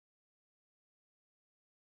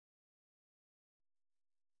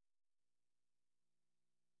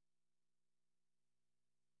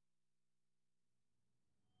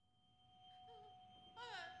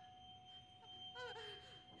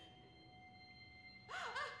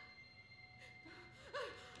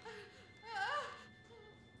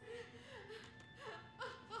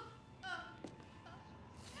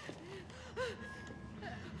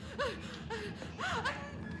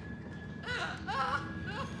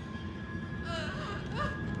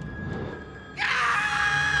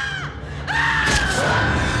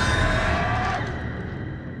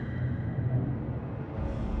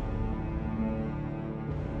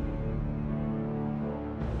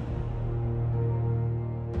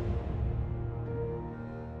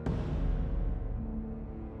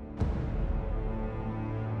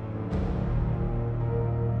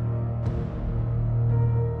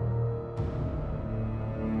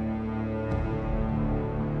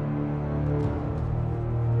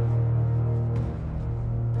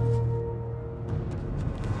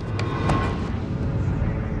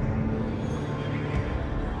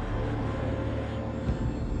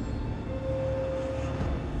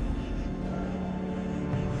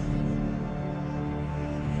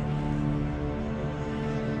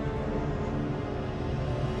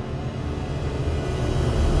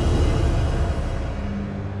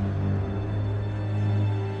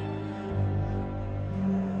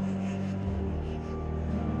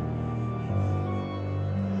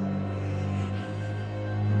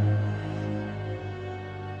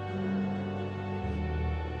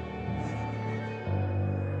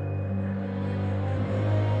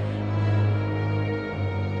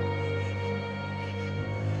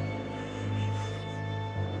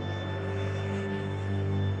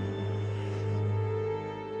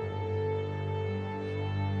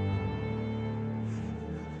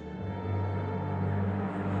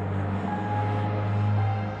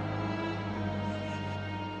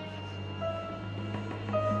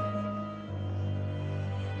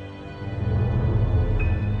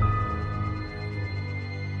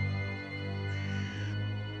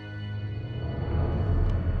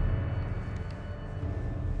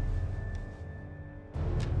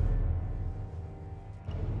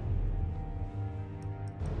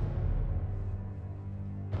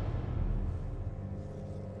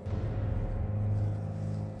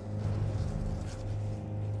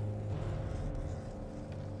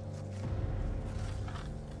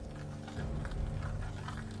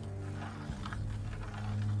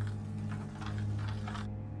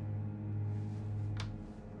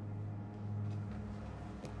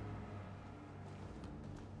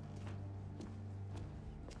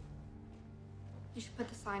You should put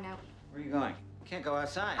the sign out. Where are you going? You can't go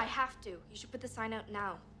outside. I have to. You should put the sign out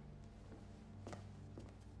now.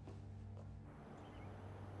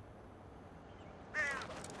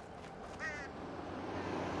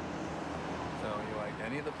 So, you like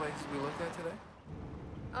any of the places we looked at today?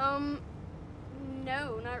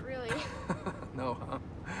 No, not really. No, huh?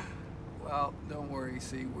 Well, don't worry.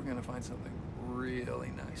 See, we're gonna find something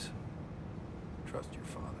really nice. Trust your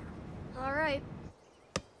father. All right.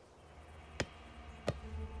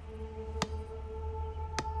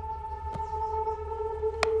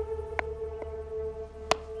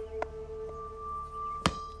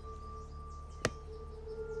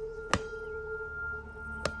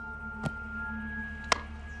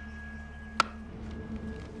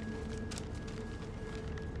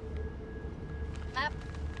 Map.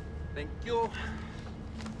 Thank you.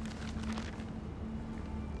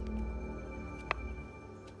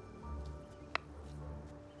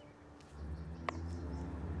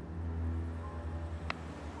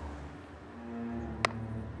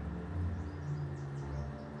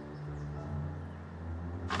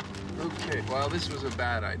 Okay, well, this was a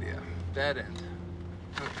bad idea. Dead end.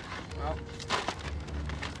 Okay, well.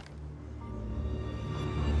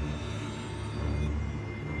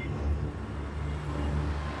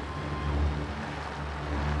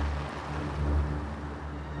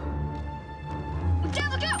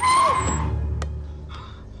 Dad, look out!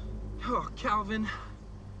 Oh, Calvin.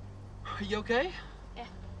 Are you okay? Yeah.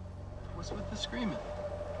 What's with the screaming?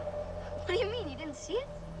 What do you mean? You didn't see it?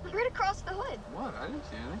 Right across the hood. What? I didn't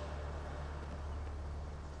see anything.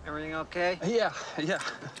 Everything okay? Yeah.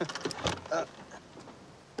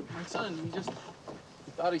 My son,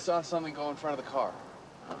 he thought he saw something go in front of the car.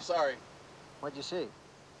 I'm sorry. What'd you see?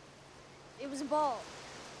 It was a ball.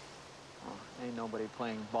 Oh, ain't nobody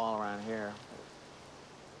playing ball around here.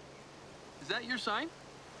 Is that your sign?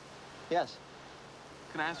 Yes.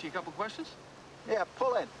 Can I ask you a couple questions? Yeah,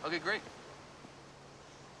 pull in. Okay, great.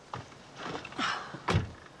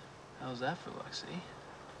 How's that for luck, see?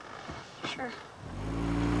 Sure.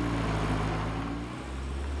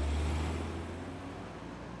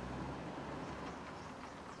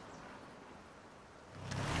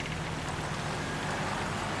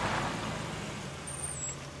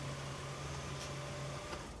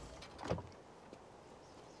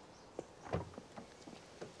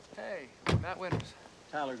 Hey, Matt Winters.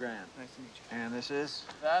 Tyler Graham. Nice to meet you. And this is?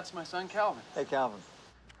 That's my son, Calvin. Hey, Calvin.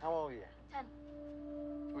 How old are you? 10.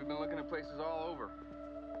 We've been looking at places all over.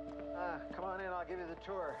 Come on in, I'll give you the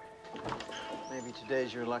tour. Maybe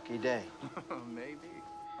today's your lucky day. Maybe.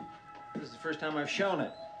 This is the first time I've shown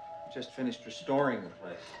it. Just finished restoring the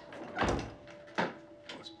place. Oh,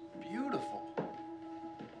 it's beautiful.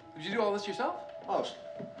 Did you do all this yourself? Most.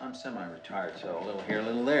 I'm semi-retired, so a little here, a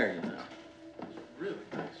little there, you know. It's really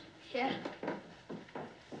nice. Yeah.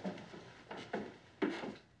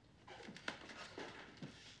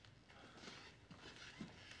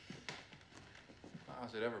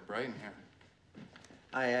 How's it ever bright in here?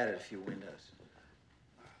 I added a few windows.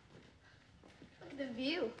 Look at the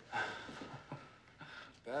view.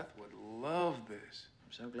 Beth would love this.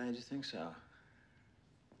 I'm so glad you think so.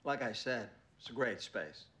 Like I said, it's a great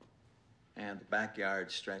space. And the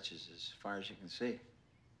backyard stretches as far as you can see.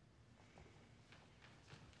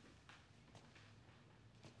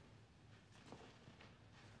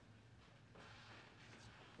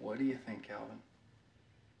 What do you think, Calvin?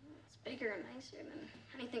 It's bigger and nicer than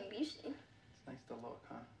anything we've seen. It's nice to look,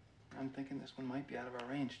 huh? I'm thinking this one might be out of our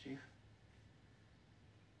range, Chief.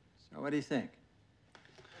 So what do you think?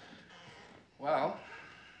 Well,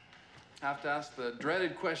 I have to ask the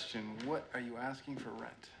dreaded question, what are you asking for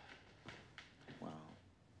rent? Well,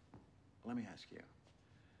 let me ask you.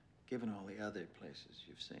 Given all the other places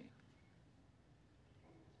you've seen,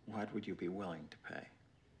 what would you be willing to pay?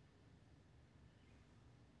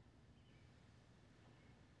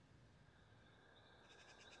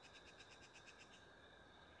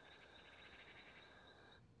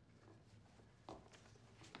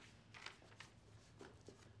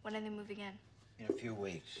 When are they moving in? In a few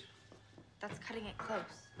weeks. That's cutting it close.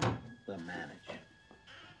 We'll manage.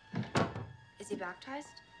 Is he baptized?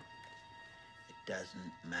 It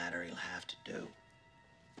doesn't matter. He'll have to do.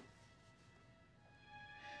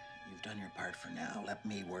 You've done your part for now. Let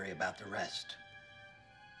me worry about the rest.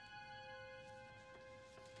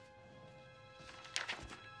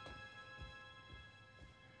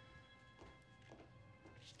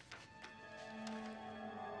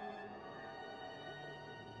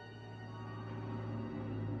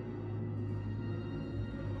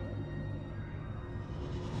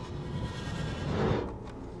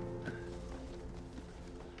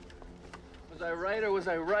 Was I right or was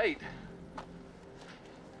I right?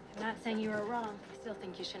 Not saying you were wrong. I still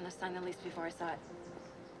think you shouldn't have signed the lease before I saw it.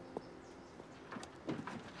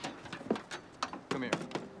 Come here.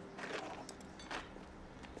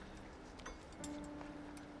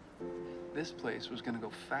 This place was gonna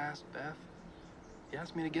go fast, Beth. He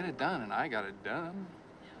asked me to get it done, and I got it done.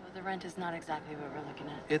 Well, the rent is not exactly what we're looking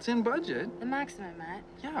at. It's in budget. The maximum, Matt.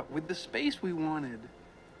 Yeah, with the space we wanted.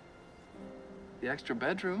 The extra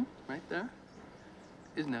bedroom, right there,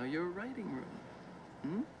 is now your writing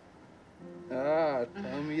room. Ah,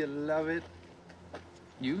 tell me you love it.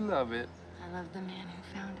 You love it. I love the man who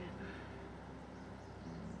found it.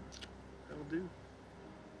 That'll do.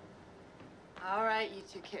 All right, you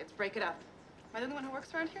two kids, break it up. Am I the only one who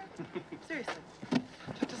works around here? Seriously.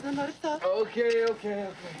 Talk doesn't about itself. Okay. Let's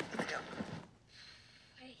go.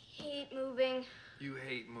 I hate moving. You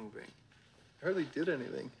hate moving. Hardly did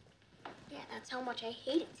anything. Yeah, that's how much I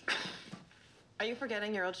hate it. Are you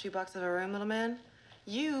forgetting your old shoebox of a room, little man?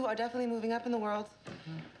 You are definitely moving up in the world.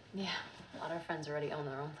 Yeah, a lot of our friends already own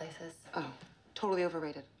their own places. Oh, totally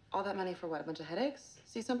overrated. All that money for what? A bunch of headaches?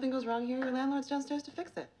 See something goes wrong here, your landlord's downstairs to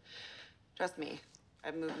fix it. Trust me,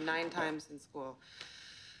 I've moved 9 times in school.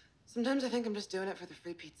 Sometimes I think I'm just doing it for the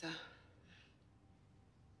free pizza.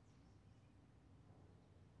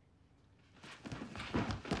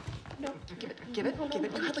 No, give it. You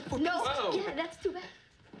had like 4 pieces. Whoa. Yeah, that's too bad.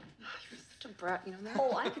 You're such a brat, you know that?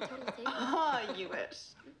 Oh, I could totally take it. Oh, you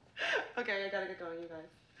wish. Okay, I gotta get going, you guys.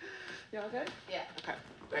 You all good? Yeah. Okay.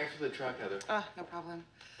 Thanks for the truck, Heather. Oh, no problem.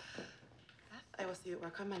 I will see you at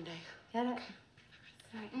work on Monday. Got it.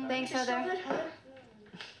 All right. Thanks, Heather.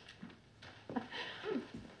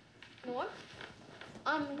 You know what?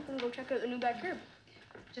 I'm gonna go check out the new backyard.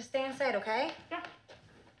 Just stay inside, okay? Yeah.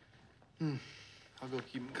 I'll go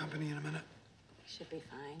keep him company in a minute. Should be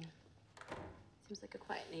fine. Seems like a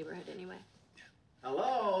quiet neighborhood anyway.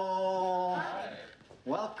 Hello. Hi.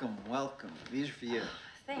 Welcome. These are for you.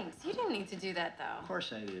 Thanks. You didn't need to do that, though. Of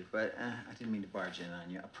course I did, but I didn't mean to barge in on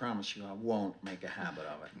you. I promise you I won't make a habit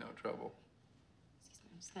of it. No trouble. Excuse me,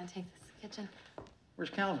 I'm just gonna take this kitchen. Where's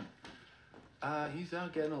Calvin? He's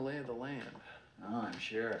out getting a lay of the land. Oh, I'm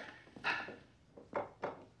sure.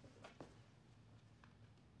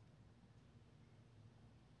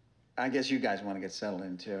 I guess you guys want to get settled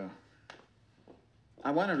in, too.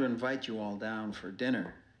 I wanted to invite you all down for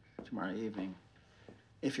dinner tomorrow evening,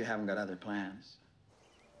 if you haven't got other plans.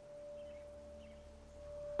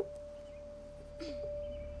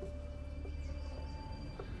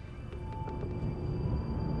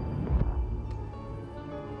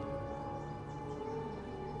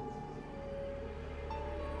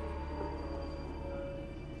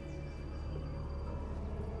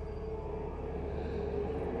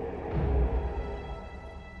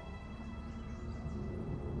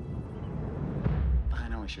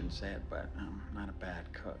 I shouldn't say it, but I'm not a bad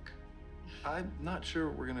cook. I'm not sure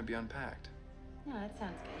we're gonna be unpacked. No, that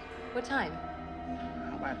sounds good. What time?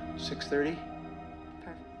 How about 6:30?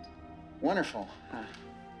 Perfect. Wonderful.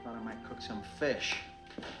 Thought I might cook some fish.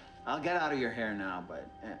 I'll get out of your hair now, but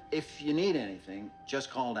if you need anything, just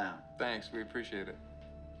call down. Thanks, we appreciate it.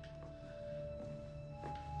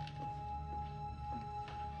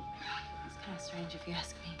 It's kind of strange if you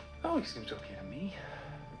ask me. Oh, he seems okay to me.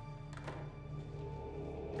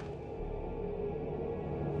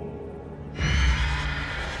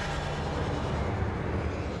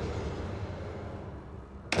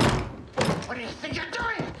 What do you think you're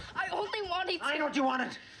doing? I only wanted to. I know what you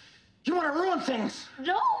wanted. You want to ruin things.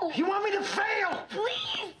 No! You want me to fail.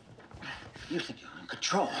 Please! You think you're in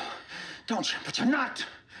control, don't you? But you're not.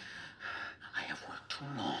 I have worked too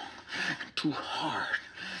long and too hard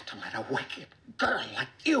to let a wicked girl like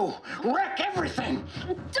you wreck everything.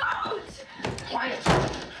 Don't! Quiet.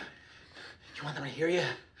 You want them to hear you?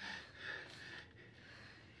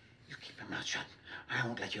 You keep your mouth shut. I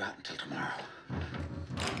won't let you out until tomorrow.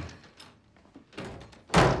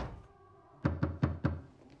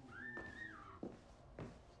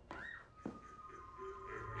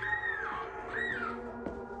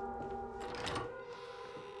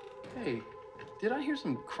 Hey, did I hear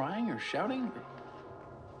some crying or shouting?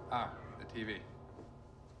 Ah, the TV.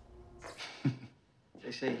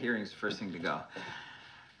 They say hearing's the first thing to go.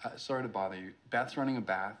 Sorry to bother you. Beth's running a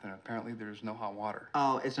bath, and apparently there's no hot water.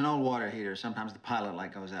 Oh, it's an old water heater. Sometimes the pilot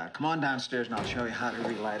light goes out. Come on downstairs and I'll show you how to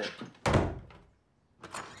relight it.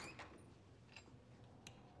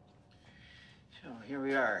 So here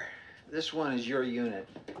we are. This one is your unit.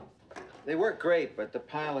 They work great, but the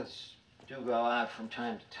pilots do go out from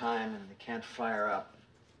time to time and they can't fire up.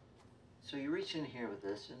 So you reach in here with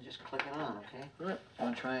this and just click it on, okay? All right.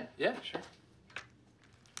 Want to try it? Yeah, sure.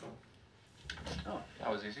 Oh, that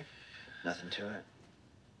was easy. Nothing to it.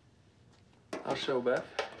 I'll show Beth.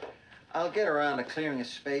 I'll get around to clearing a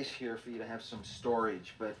space here for you to have some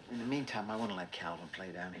storage, but in the meantime, I want to let Calvin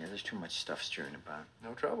play down here. There's too much stuff strewn about.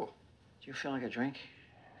 No trouble. Do you feel like a drink?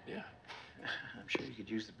 Yeah. I'm sure you could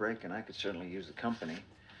use the break, and I could certainly use the company.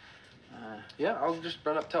 Yeah, I'll just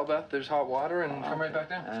run up, tell Beth there's hot water, and come right back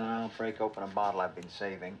down. And I'll break open a bottle I've been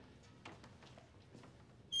saving.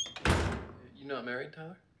 You not married,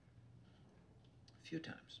 Tyler? A few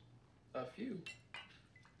times. A few.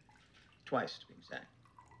 Twice, to be exact.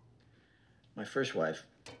 My first wife,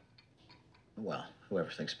 well,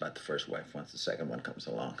 whoever thinks about the first wife once the second one comes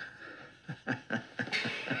along. Okay.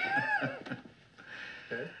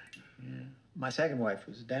 Yeah. My second wife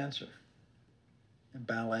was a dancer in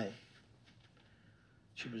ballet.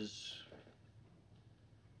 She was,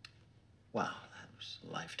 wow, that was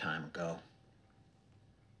a lifetime ago.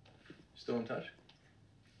 Still in touch?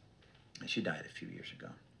 And she died a few years ago.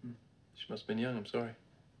 She must have been young, I'm sorry.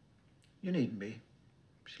 You needn't be.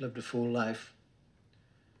 She lived a full life.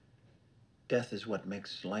 Death is what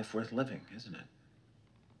makes life worth living, isn't it?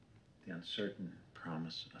 The uncertain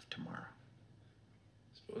promise of tomorrow.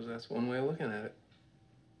 Suppose that's one way of looking at it.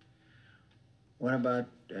 What about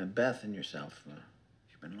Beth and yourself?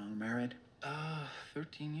 You've been long married?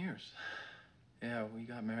 13 years. Yeah, we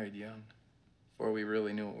got married young, before we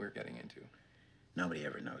really knew what we were getting into. Nobody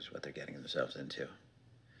ever knows what they're getting themselves into.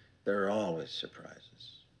 There are always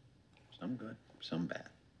surprises. Some good, some bad.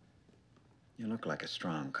 You look like a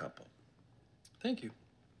strong couple. Thank you.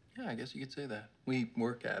 Yeah, I guess you could say that. We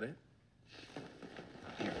work at it.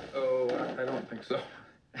 Here. Oh, I don't think so.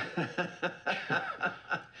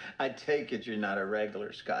 I take it you're not a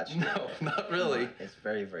regular Scotch. No, not really. It's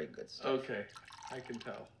very, very good stuff. Okay, I can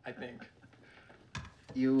tell, I think.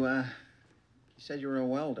 You said you were a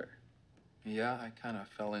welder. Yeah, I kind of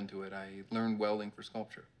fell into it. I learned welding for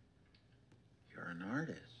sculpture. You're an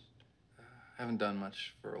artist. Haven't done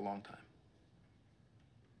much for a long time.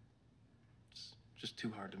 It's just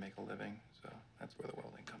too hard to make a living, so that's where the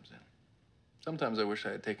welding comes in. Sometimes I wish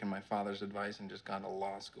I had taken my father's advice and just gone to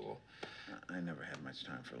law school. I never had much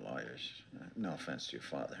time for lawyers. No offense to your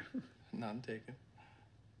father. None taken.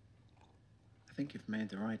 I think you've made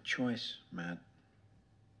the right choice, Matt.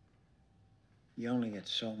 You only get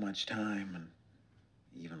so much time and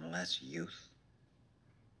even less youth.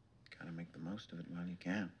 Gotta make the most of it while you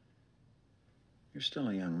can. You're still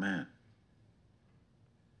a young man.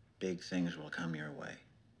 Big things will come your way,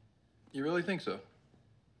 You really think so?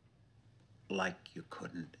 like you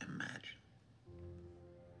couldn't imagine.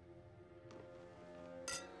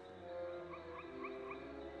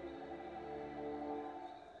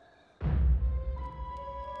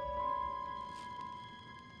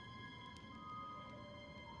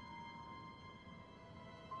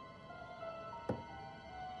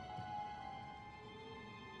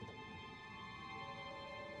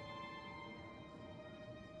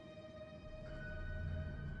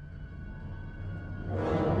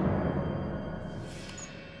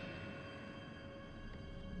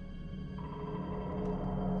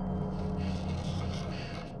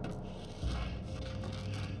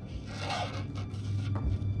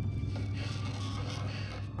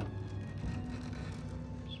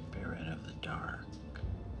 Spirit of the dark,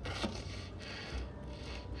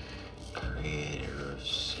 creator of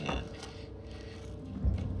sin,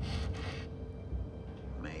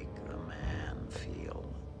 make the man feel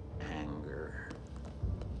anger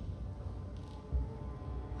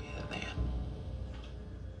within.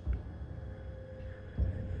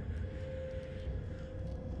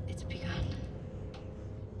 It's begun.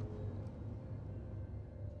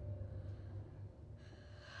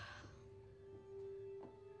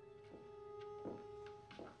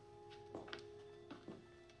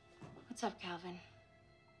 What's up, Calvin?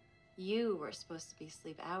 You were supposed to be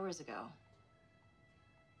asleep hours ago.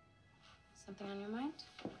 Something on your mind?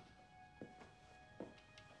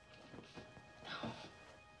 No.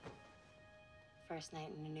 First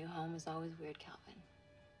night in a new home is always weird, Calvin.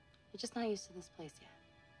 You're just not used to this place yet.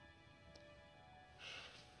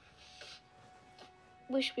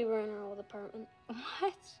 Wish we were in our old apartment.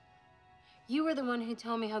 What? You were the one who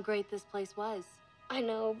told me how great this place was. I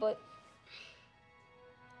know, but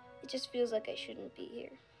it just feels like I shouldn't be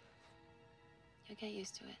here. You'll get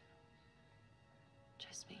used to it.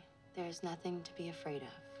 Trust me, there's nothing to be afraid of.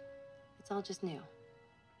 It's all just new.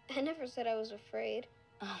 I never said I was afraid.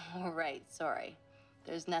 Oh, right, sorry.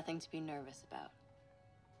 There's nothing to be nervous about.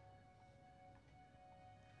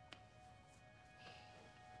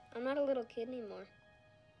 I'm not a little kid anymore.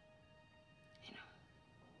 I know.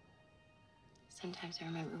 Sometimes I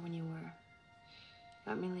remember when you were. You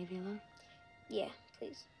want me to leave you alone? Yeah,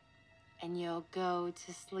 please. And you'll go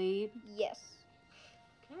to sleep? Yes.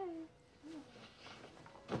 Okay.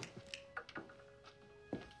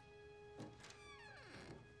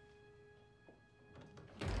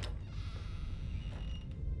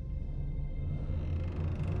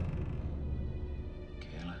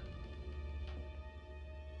 Kayla?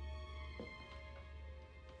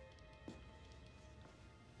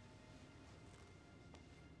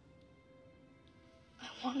 I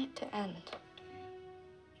want it to end.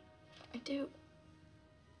 I do.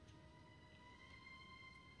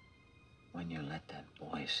 When you let that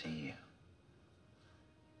boy see you.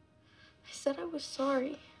 I said I was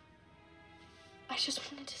sorry. I just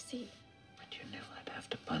wanted to see. But you knew I'd have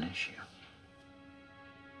to punish you.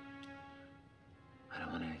 I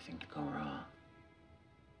don't want anything to go wrong.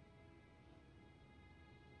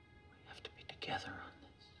 We have to be together on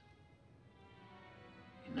this.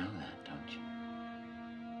 You know that, don't you?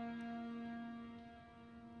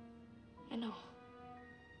 I know.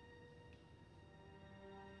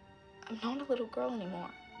 I'm not a little girl anymore.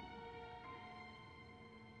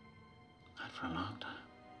 Not for a long time.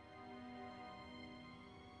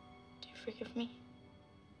 Do you forgive me?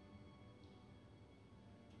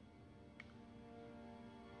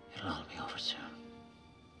 It'll all be over soon.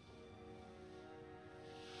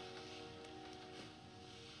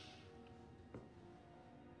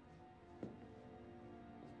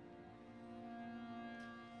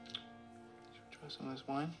 Should we try some of this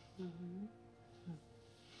wine? Mm-hmm.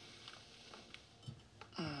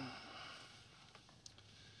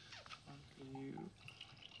 You.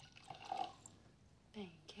 Thank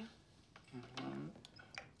you.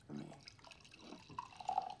 For me.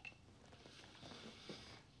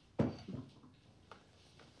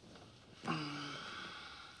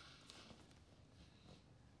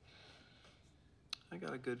 I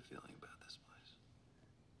got a good feeling about this place.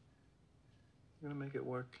 We're gonna make it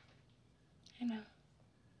work. I know.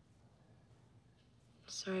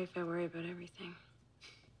 Sorry if I worry about everything.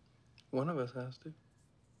 One of us has to.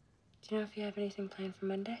 Do you know if you have anything planned for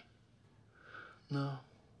Monday? No.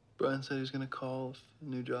 Brian said he's gonna call if a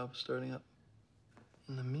new job is starting up.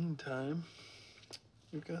 In the meantime,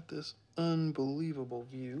 we've got this unbelievable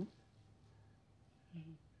view.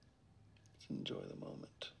 Let's enjoy the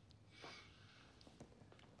moment.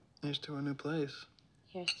 Here's to our new place.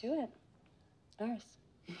 Here's to it. Ours.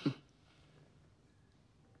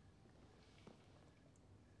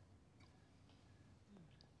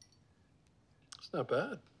 It's not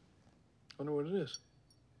bad. Wonder what it is.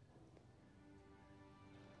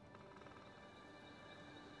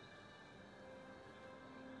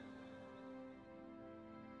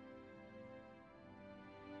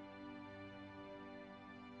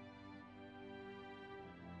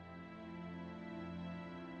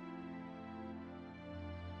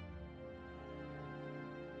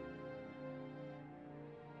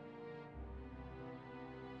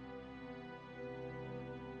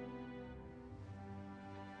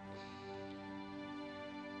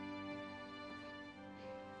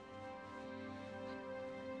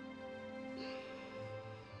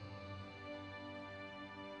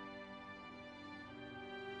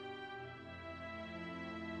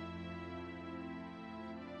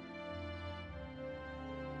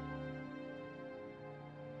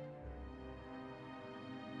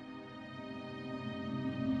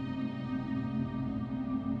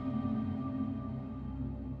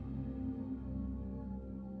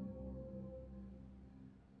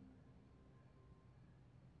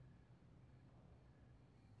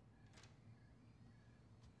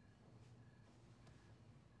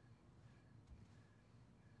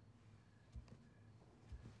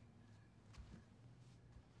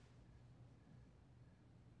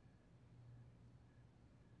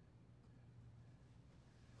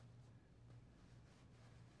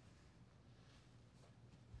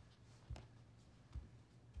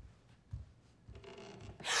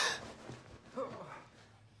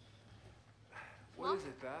 What is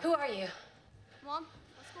it, Beth? Who are you? Mom,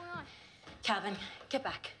 what's going on? Calvin, get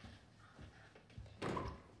back.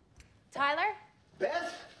 Tyler?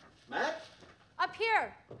 Beth? Matt? Up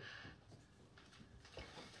here.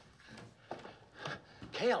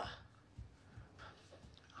 Kayla.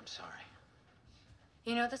 I'm sorry.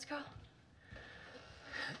 You know this girl?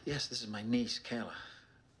 Yes, this is my niece, Kayla.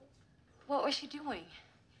 What was she doing?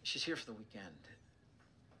 She's here for the weekend.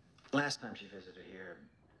 Last time she visited here,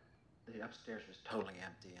 the upstairs was totally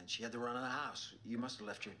empty, and she had the run of the house. You must have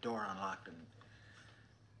left your door unlocked, and...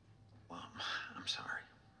 Well, I'm sorry.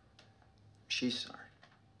 She's sorry.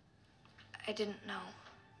 I didn't know.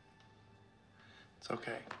 It's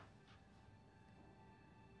okay.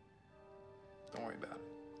 Don't worry about it.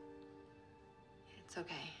 It's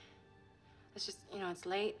okay. It's just, you know, it's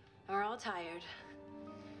late and we're all tired.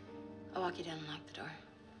 I'll walk you down and lock the door.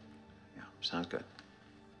 Yeah, sounds good.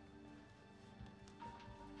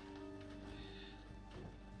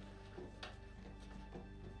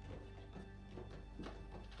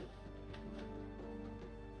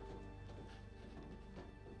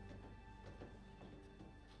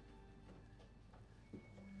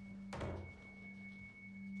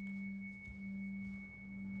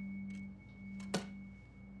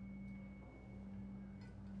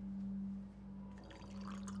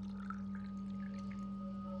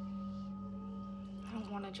 I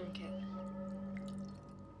don't want to drink it.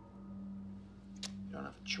 You don't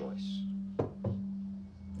have a choice.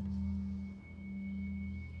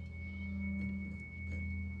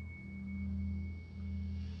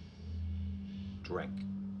 Drink.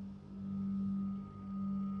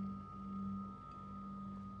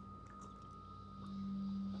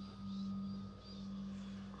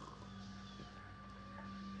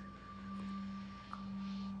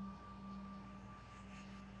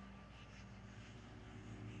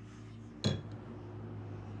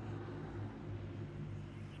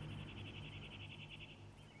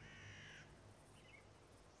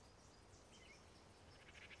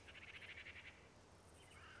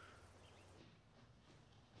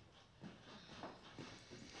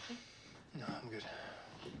 No, I'm good.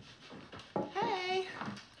 Hey.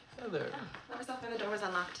 Hello there. Let myself in, the door was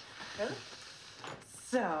unlocked. Really?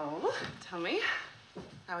 So, tell me,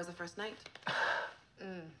 how was the first night?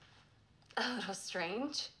 A little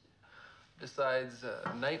strange. Besides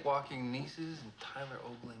night walking nieces and Tyler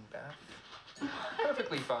ogling Beth,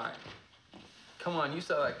 perfectly fine. Come on, you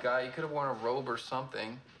saw that guy. You could have worn a robe or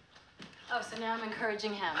something. Oh, so now I'm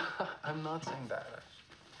encouraging him. I'm not saying that.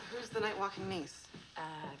 Who's the night walking niece?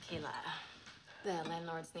 Kayla. The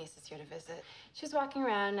landlord's niece is here to visit. She was walking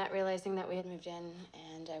around, not realizing that we had moved in,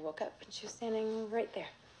 and I woke up and she was standing right there.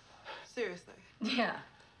 Seriously? Yeah.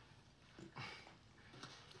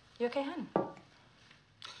 You okay, hon?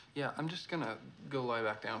 Yeah, I'm just gonna go lie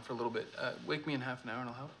back down for a little bit. Wake me in half an hour and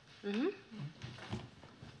I'll help. Mm-hmm.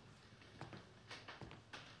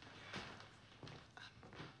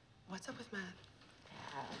 What's up with Matt?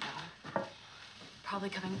 I don't know. Probably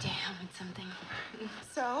coming down with something.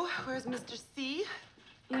 So, where's Mr. C?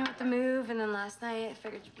 You know, with the move and then last night, I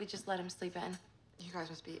figured we'd just let him sleep in. You guys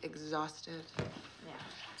must be exhausted. Yeah.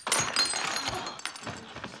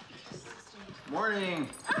 Morning.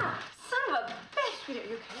 Ah, son of a bitch! Sweetie, are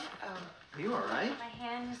you okay? Are you all right? My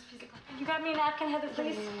hand is physical. You got me a napkin, Heather,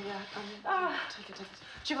 please? Yeah. Take it. Do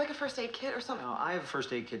you have like a first aid kit or something? No, I have a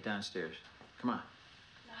first aid kit downstairs. Come on.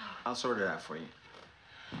 I'll sort it out for you.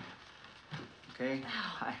 Okay?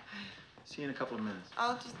 Hi. See you in a couple of minutes.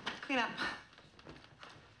 I'll just clean up.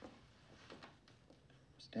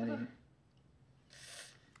 Steady.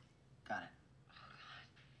 Got it.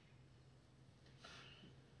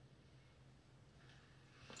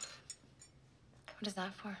 What is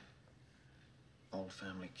that for? Old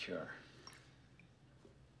family cure.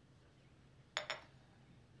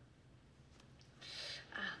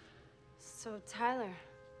 So, Tyler,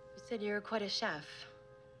 you said you were quite a chef.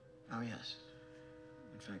 Oh, yes.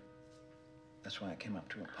 In fact, that's why I came up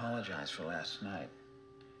to apologize for last night.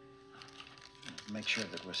 Make sure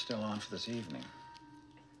that we're still on for this evening.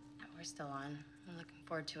 We're still on. I'm looking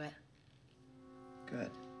forward to it. Good.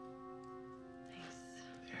 Thanks.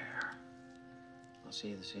 There. I'll see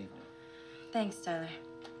you this evening. Thanks, Tyler.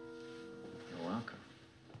 You're welcome.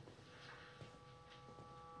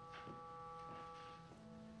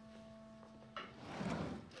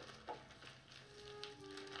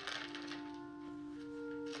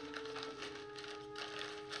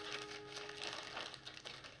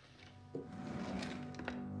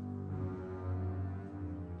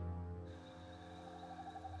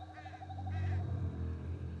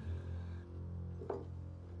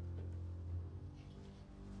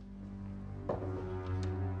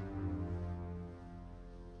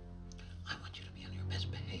 I want you to be on your best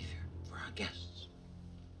behavior for our guests.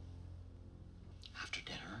 After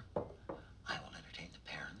dinner, I will entertain the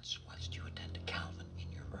parents whilst you attend to Calvin in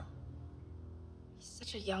your room. He's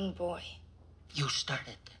such a young boy. You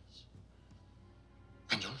started this.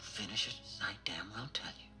 And you'll finish it as I damn well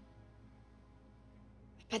tell you.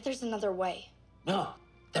 I bet there's another way. No,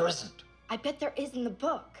 there isn't. I bet there is in the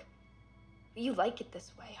book. But you like it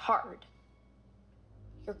this way, hard.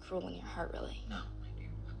 You're cruel in your heart, really. No, my dear,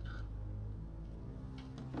 I'm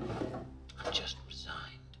not. I'm just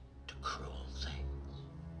resigned to cruel things.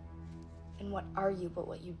 And what are you but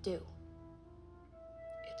what you do?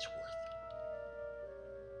 It's worth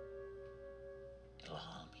it. It'll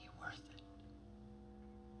all be worth it.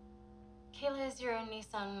 Kayla is your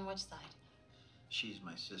niece on which side? She's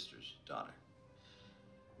my sister's daughter.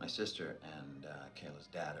 My sister and Kayla's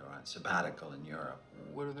dad are on sabbatical in Europe.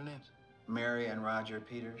 What are their names? Mary and Roger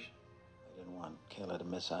Peters. They didn't want Kayla to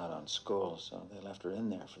miss out on school, so they left her in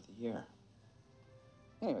there for the year.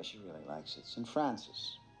 Anyway, she really likes it. St.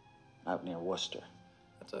 Francis, out near Worcester.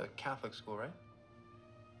 That's a Catholic school, right?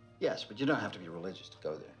 Yes, but you don't have to be religious to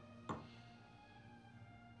go there.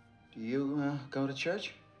 Do you go to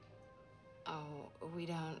church? Oh, we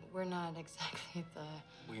don't. We're not exactly the...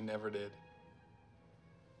 We never did.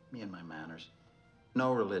 Me and my manners.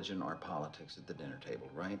 No religion or politics at the dinner table,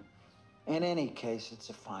 right? In any case, it's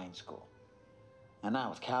a fine school. And now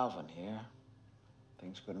with Calvin here,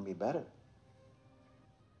 things couldn't be better.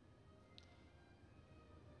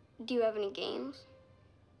 Do you have any games?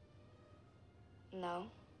 No,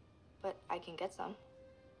 but I can get some.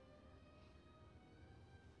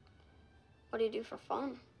 What do you do for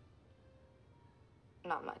fun?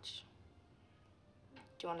 Not much.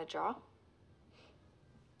 Do you want to draw?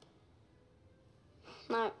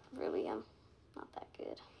 Not really. I'm not that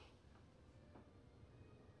good.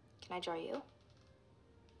 Can I draw you?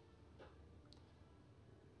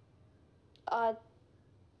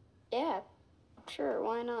 Yeah, sure,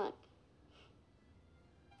 why not?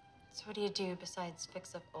 So what do you do besides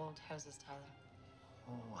fix up old houses, Tyler?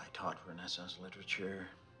 Oh, I taught Renaissance literature,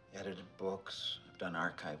 edited books. I've done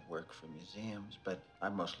archive work for museums, but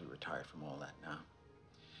I'm mostly retired from all that now.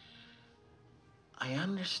 I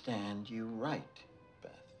understand you write,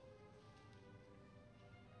 Beth.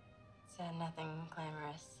 It's nothing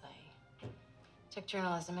glamorous. I took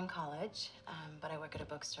journalism in college, but I work at a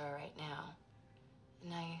bookstore right now.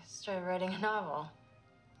 And I started writing a novel.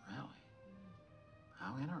 Really?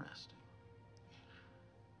 How interesting.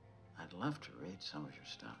 I'd love to read some of your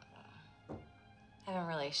stuff. I haven't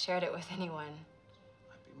really shared it with anyone.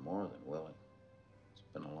 I'd be more than willing. It's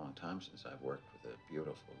been a long time since I've worked with a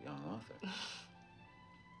beautiful young author.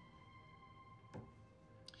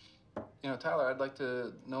 You know, Tyler, I'd like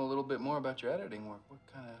to know a little bit more about your editing work. What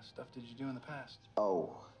kind of stuff did you do in the past?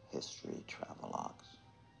 Oh, history, travelogues.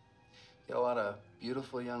 You got a lot of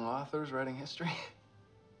beautiful young authors writing history?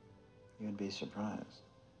 You'd be surprised.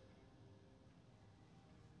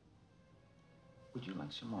 Would you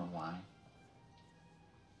like some more wine?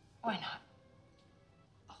 Why not?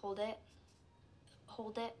 Hold it.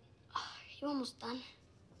 Hold it. You almost done?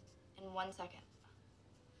 In 1 second.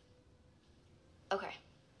 Okay,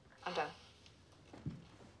 I'm done.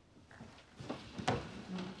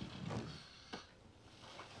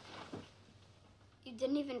 You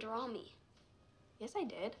didn't even draw me. Yes, I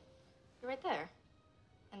did. You're right there.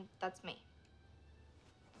 And that's me.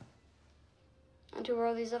 And who are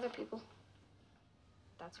all these other people?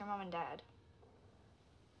 That's your mom and dad.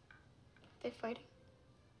 They fighting?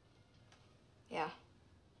 Yeah.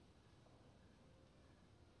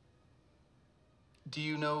 Do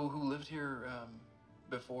you know who lived here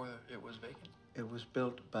before it was vacant? It was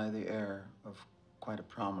built by the heir of quite a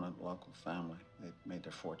prominent local family. They made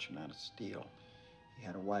their fortune out of steel. He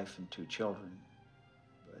had a wife and 2 children,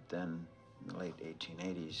 but then in the late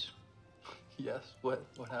 1880s... Yes. What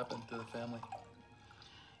happened to the family?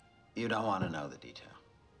 You don't want to know the detail.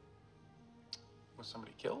 Was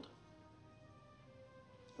somebody killed?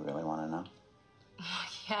 You really want to know?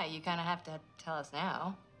 Yeah, you kind of have to tell us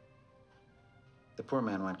now. The poor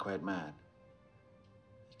man went quite mad.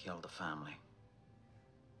 He killed the family.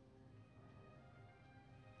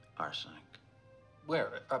 Arsenic.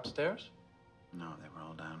 Where? Upstairs? No, they were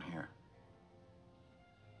all down here.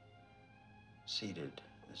 Seated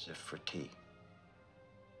as if for tea.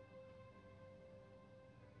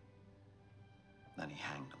 Then he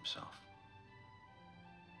hanged himself.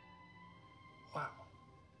 Wow.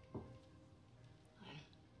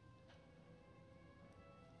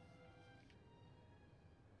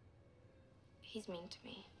 He's mean to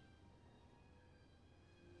me.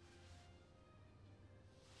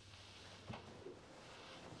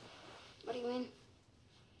 What do you mean?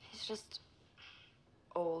 He's just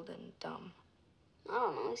old and dumb. I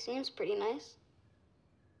don't know, he seems pretty nice.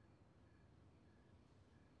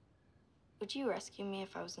 Would you rescue me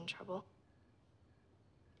if I was in trouble?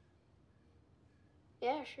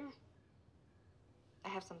 Yeah, sure. I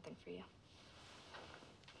have something for you.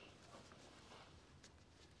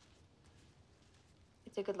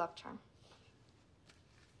 It's a good luck charm.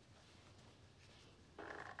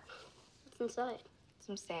 What's inside?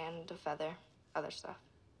 Some sand, a feather, other stuff.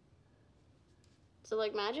 Is it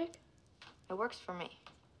like magic? It works for me.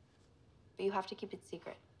 But you have to keep it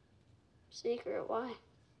secret. Secret? Why?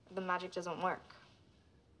 The magic doesn't work.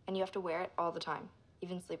 And you have to wear it all the time,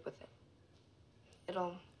 even sleep with it.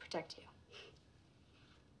 It'll protect you.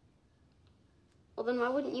 Well, then why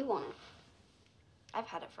wouldn't you want it? I've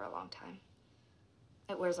had it for a long time.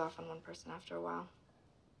 It wears off on one person after a while.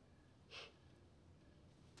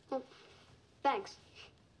 Well, thanks.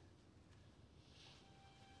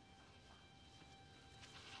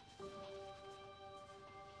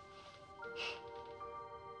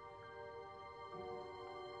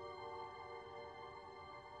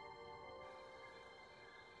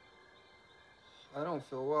 I don't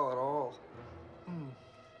feel well at all.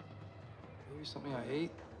 Maybe something I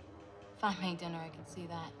ate? If I made dinner, I can see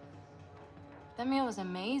that. That meal was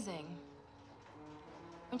amazing.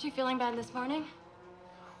 Weren't you feeling bad this morning?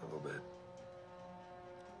 A little bit.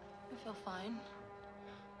 I feel fine.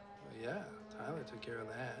 Well, yeah, Tyler took care of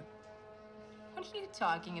that. What are you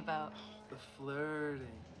talking about? The flirting.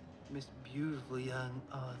 Miss Beautiful Young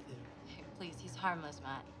Author. Hey, please, he's harmless,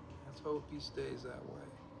 Matt. Let's hope he stays that way.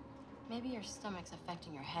 Maybe your stomach's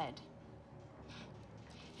affecting your head.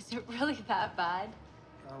 Is it really that bad?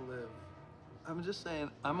 I'll live. I'm just saying,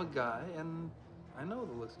 I'm a guy, and I know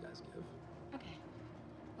the looks guys give. Okay.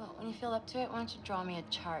 Well, when you feel up to it, why don't you draw me a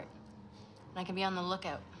chart? And I can be on the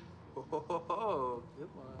lookout. Oh, good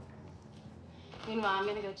one. Meanwhile, I'm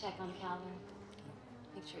gonna go check on Calvin.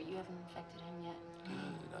 Make sure you haven't infected him yet. Good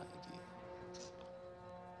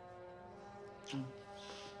idea.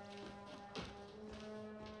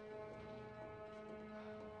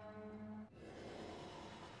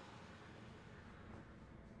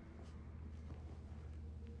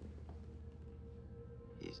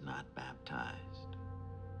 He's not baptized.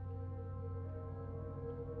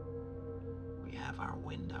 We have our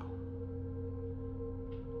window.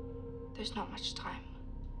 There's not much time.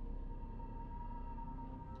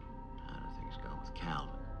 How do things go with Calvin?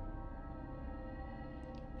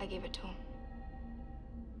 I gave it to him.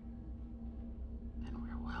 Then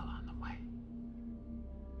we're well on the way.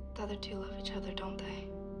 The other two love each other, don't they?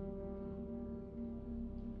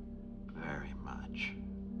 Very much.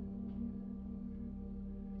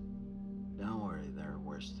 Don't worry, there are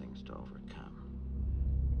worse things to overcome.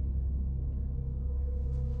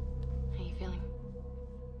 How you feeling?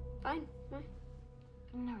 Fine. Why?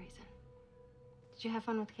 For no reason. Did you have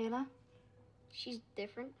fun with Kayla? She's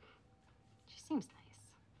different. She seems nice.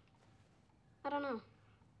 I don't know.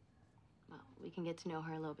 Well, we can get to know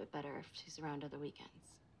her a little bit better if she's around other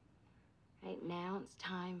weekends. Right now, it's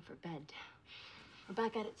time for bed. We're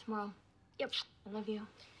back at it tomorrow. Yep. I love you.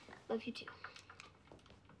 Love you too.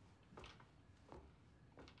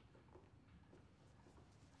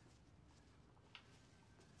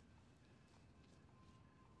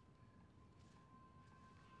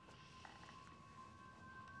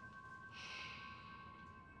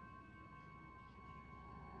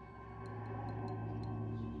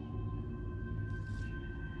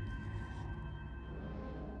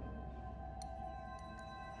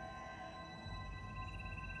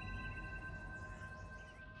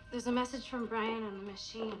 There's a message from Brian on the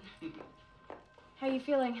machine. How you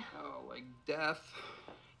feeling? Oh, like death.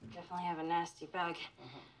 You definitely have a nasty bug.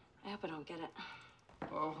 I hope I don't get it.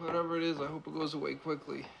 Well, whatever it is, I hope it goes away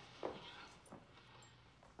quickly.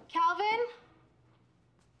 Calvin?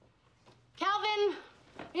 Calvin?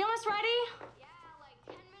 Are you almost ready? Yeah, like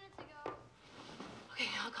 10 minutes ago. Okay,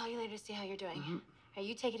 I'll call you later to see how you're doing. Hey,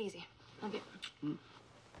 you take it easy. Love you.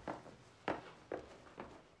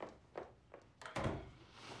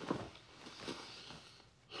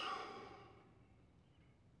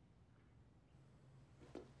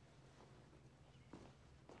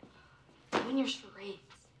 Doing your charades.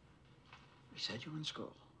 We said you were in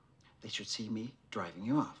school. They should see me driving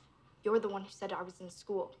you off. You're the one who said I was in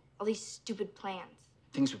school. All these stupid plans.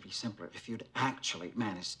 Things would be simpler if you'd actually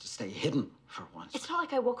managed to stay hidden for once. It's not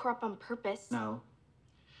like I woke her up on purpose. No.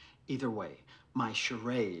 Either way, my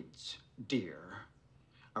charades, dear,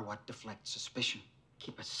 are what deflect suspicion.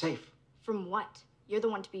 Keep us safe. From what? You're the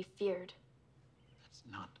one to be feared. That's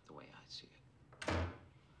not the way I see it.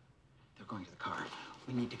 They're going to the car.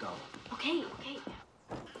 We need to go. Okay.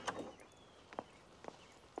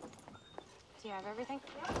 Do you have everything?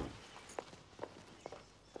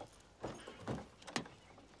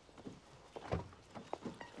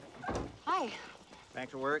 Hi. Back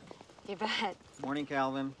to work. You bet. Morning,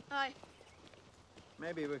 Calvin. Hi.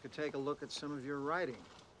 Maybe we could take a look at some of your writing.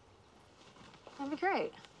 That'd be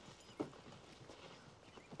great.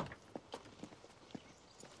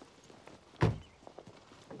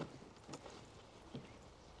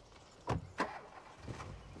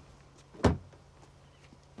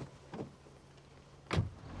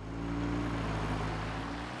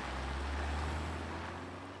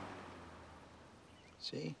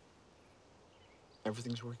 See?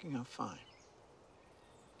 Everything's working out fine.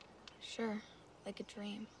 Sure, like a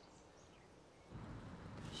dream.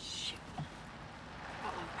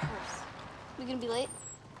 We gonna be late?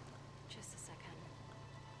 Just a second.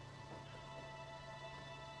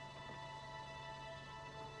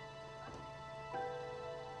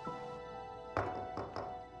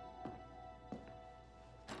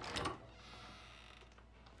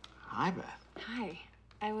 Hi, Beth. Hi.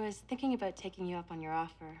 I was thinking about taking you up on your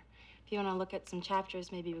offer. If you want to look at some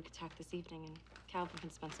chapters, maybe we could talk this evening, and Calvin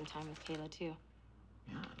can spend some time with Kayla, too.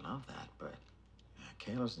 Yeah, I'd love that, but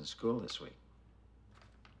Kayla's in school this week.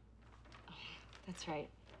 Oh, that's right.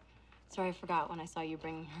 Sorry, I forgot when I saw you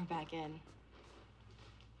bringing her back in.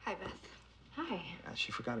 Hi, Beth. Hi.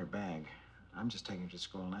 She forgot her bag. I'm just taking her to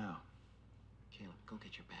school now. Kayla, go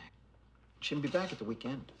get your bag. She'll be back at the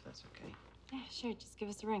weekend, if that's okay. Yeah, sure. Just give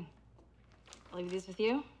us a ring. I'll leave these with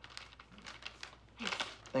you.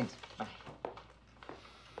 Thanks. Bye.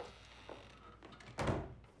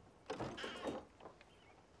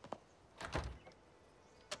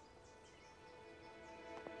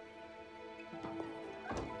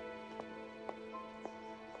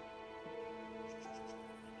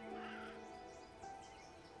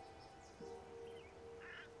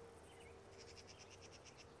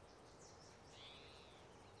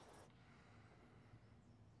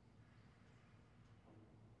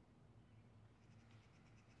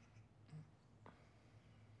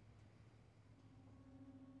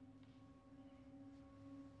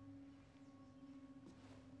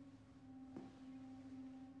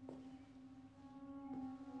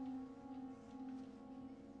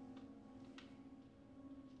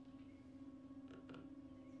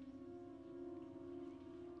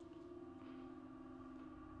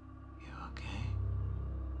 You okay?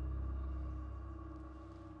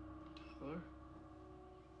 Tyler?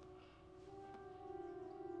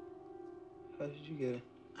 How did you get it?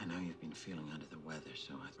 I know you've been feeling under the weather,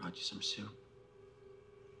 so I brought you some soup.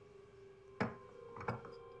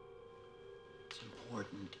 It's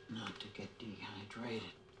important not to get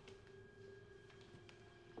dehydrated.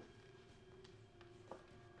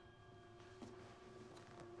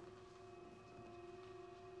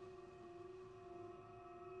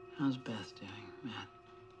 How's Beth doing,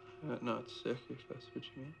 Matt? Not sick, if that's what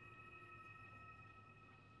you mean.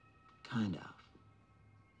 Kind of.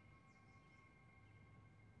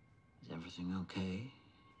 Is everything okay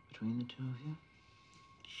between the two of you?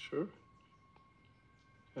 Sure.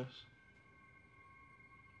 Yes.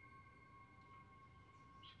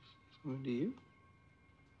 Something to you?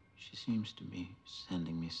 She seems to be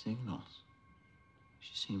sending me signals.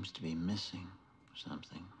 She seems to be missing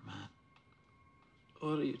something, Matt.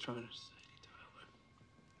 What are you trying to say,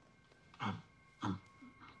 Tyler? I'm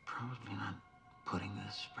probably not putting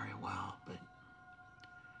this very well, but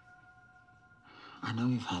I know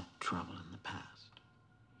you've had trouble in the past.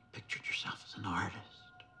 You pictured yourself as an artist,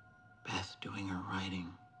 Beth doing her writing,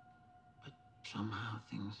 but somehow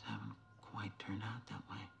things haven't quite turned out that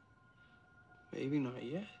way. Maybe not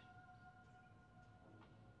yet.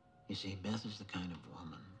 You see, Beth is the kind of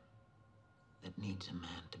woman that needs a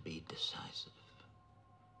man to be decisive.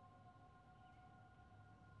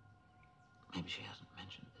 Maybe she hasn't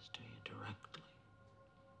mentioned this to you directly.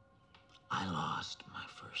 I lost my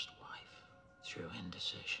first wife through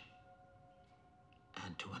indecision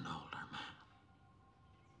and to an older man.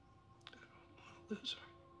 I don't want to lose her.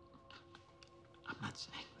 I'm not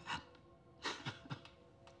saying that.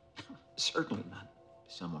 Certainly not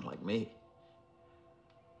someone like me.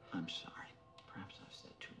 I'm sorry. Perhaps I've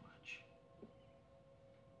said too much.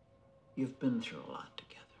 You've been through a lot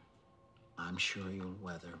together. I'm sure you'll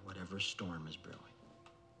weather whatever storm is brewing.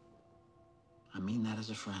 I mean that as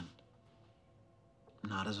a friend,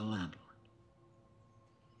 not as a landlord.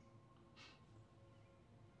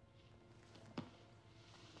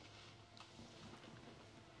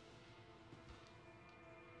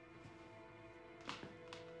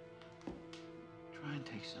 Try and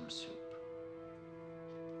take some soup.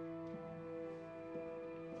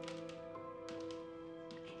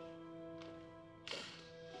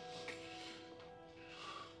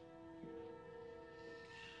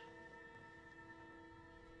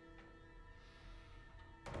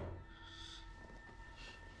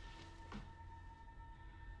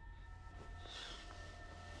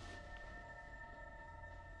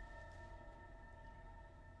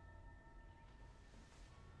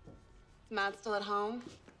 Is Matt still at home?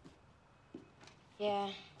 Yeah.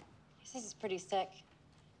 He says he's pretty sick,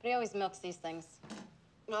 but he always milks these things.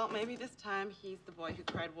 Well, maybe this time he's the boy who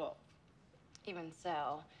cried wolf. Even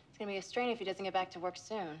so, it's gonna be a strain if he doesn't get back to work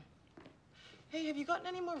soon. Hey, have you gotten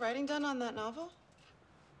any more writing done on that novel?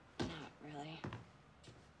 Not really.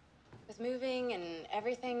 With moving and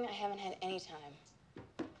everything, I haven't had any time.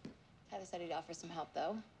 Tyler said he'd offer some help,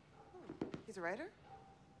 though. He's a writer?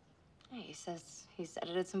 Yeah, he says he's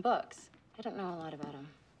edited some books. I don't know a lot about him.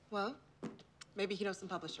 Well, maybe he knows some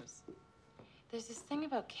publishers. There's this thing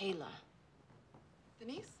about Kayla.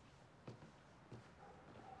 Denise?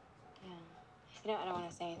 Yeah. You know, I don't want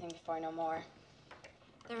to say anything before I know more.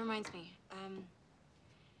 That reminds me.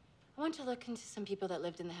 I want to look into some people that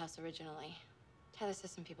lived in the house originally. Tyler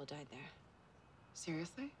says some people died there.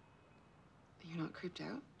 Seriously? You're not creeped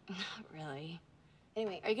out? Not really.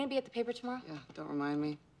 Anyway, are you gonna be at the paper tomorrow? Yeah, don't remind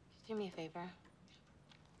me. Just do me a favor.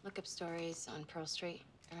 Look up stories on Pearl Street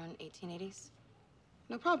around 1880s.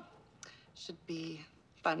 No problem. Should be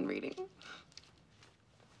fun reading.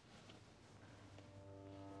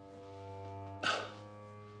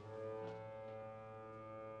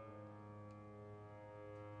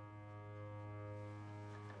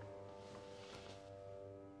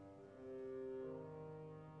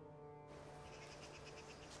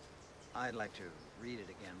 I'd like to read it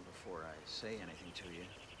again before I say anything to you.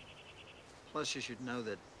 Plus, you should know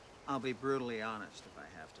that I'll be brutally honest if I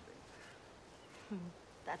have to be.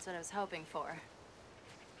 That's what I was hoping for.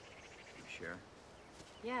 You sure?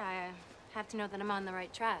 Yeah, I have to know that I'm on the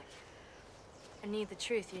right track. I need the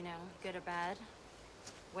truth, you know, good or bad,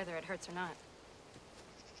 whether it hurts or not.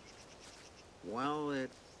 Well,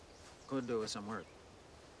 it could do us some work.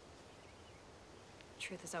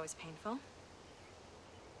 Truth is always painful.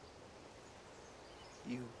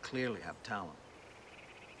 You clearly have talent.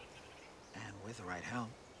 And with the right help.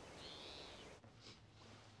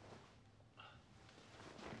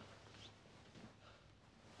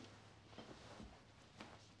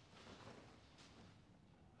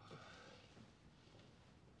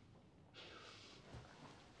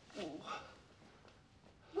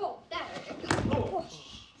 Whoa, that hurt. Oh.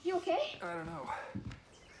 You okay? I don't know.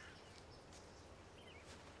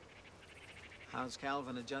 How's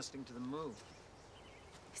Calvin adjusting to the move?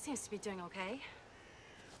 He seems to be doing okay.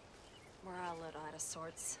 We're all a little out of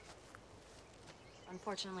sorts.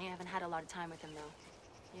 Unfortunately, I haven't had a lot of time with him,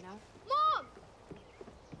 though. You know? Mom!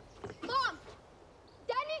 Mom!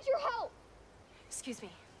 Dad needs your help! Excuse me.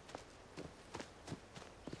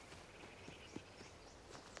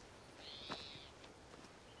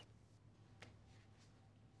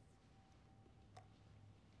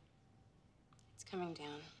 It's coming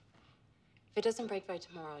down. If it doesn't break by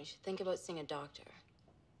tomorrow, you should think about seeing a doctor.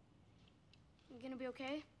 You gonna be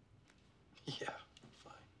okay? Yeah,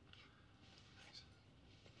 fine. Thanks.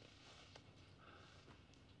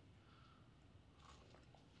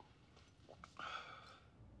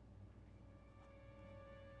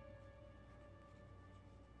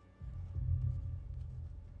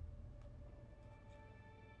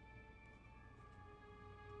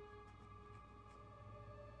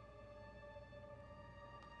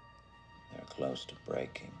 They're close to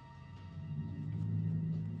breaking.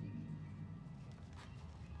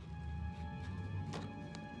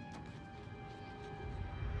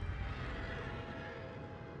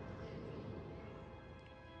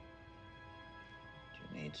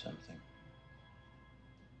 Do you need something?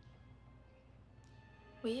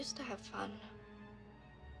 We used to have fun.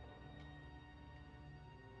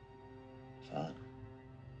 Fun?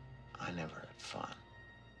 I never had fun.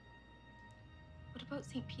 What about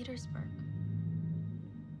St. Petersburg?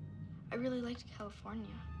 I really liked California.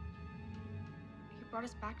 You brought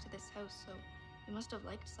us back to this house, so you must have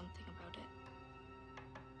liked something about it.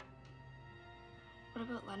 What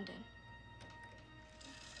about London?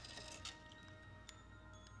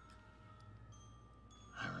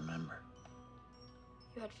 I remember.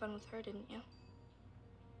 You had fun with her, didn't you?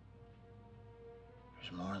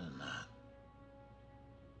 There's more than that.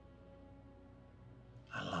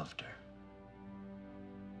 I loved her.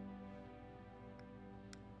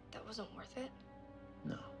 That wasn't worth it?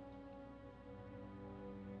 No.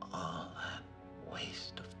 All that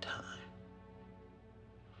waste of time.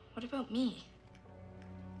 What about me?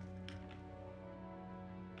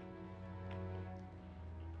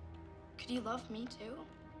 Could you love me too?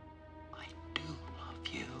 I do love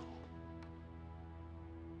you.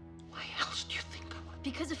 Why else do you think I would?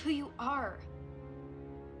 Because of who you are.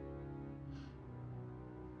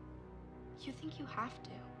 You think you have to.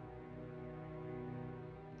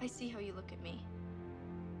 I see how you look at me.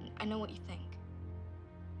 I know what you think.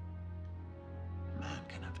 A man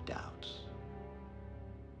can have doubts.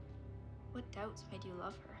 What doubts made you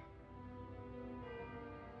love her?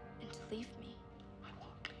 And to leave me? I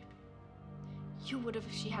won't leave you. You would have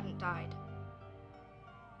if she hadn't died.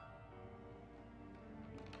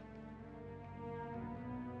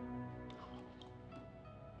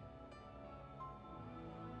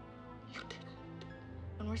 You didn't.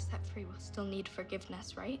 When we're set free, we'll still need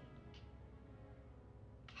forgiveness, right?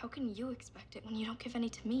 How can you expect it when you don't give any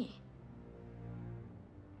to me?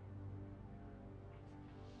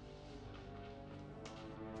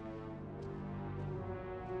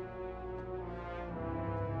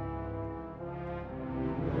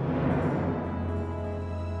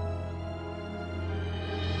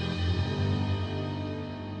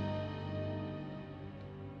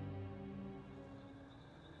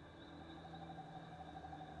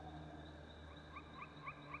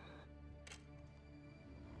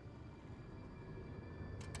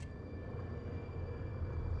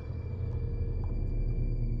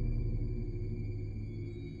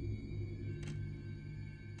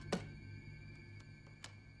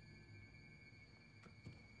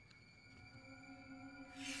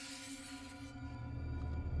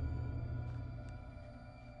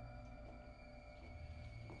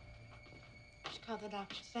 you call the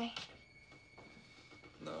doctor today?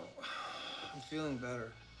 No, I'm feeling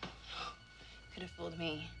better. Could have fooled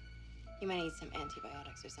me. You might need some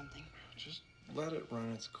antibiotics or something. Just let it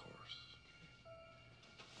run its course.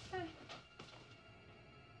 Okay.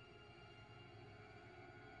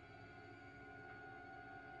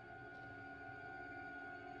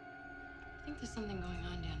 I think there's something going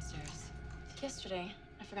on downstairs. Yesterday,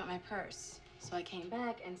 I forgot my purse. So I came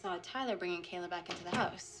back and saw Tyler bringing Kayla back into the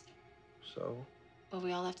house. So? Well,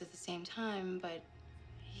 we all left at the same time, but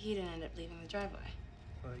he didn't end up leaving the driveway.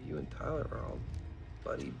 You and Tyler are all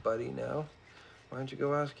buddy-buddy now. Why don't you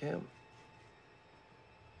go ask him?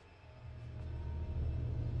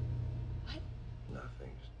 What?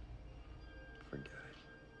 Nothing. Just forget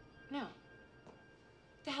it. No. What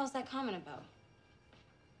the hell's that comment about?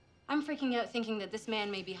 I'm freaking out thinking that this man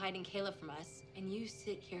may be hiding Kayla from us, and you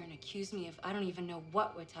sit here and accuse me of I don't even know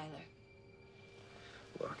what with Tyler.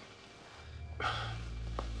 Look.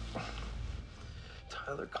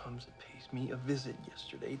 Tyler comes and pays me a visit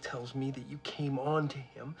yesterday, tells me that you came on to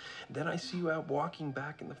him. Then I see you out walking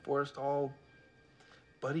back in the forest all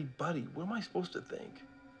buddy-buddy. What am I supposed to think?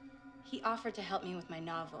 He offered to help me with my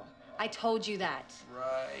novel. I told you that.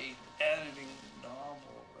 Right. Editing the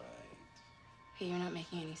novel, right. Hey, you're not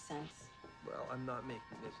making any sense. Well, I'm not making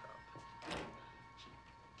this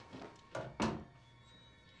up.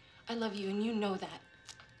 I love you, and you know that.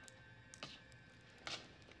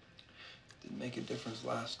 Didn't make a difference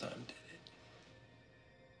last time, did it?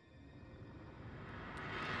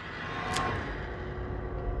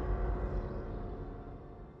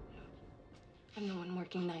 I'm the one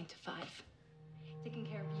working 9 to 5. Taking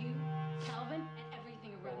care of you, Calvin, and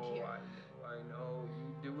everything around here. I know.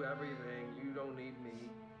 You do everything. You don't need me.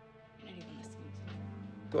 You're not even listening to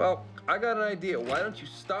me. Well, I got an idea. Why don't you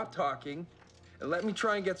stop talking and let me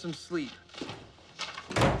try and get some sleep?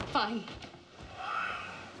 Fine.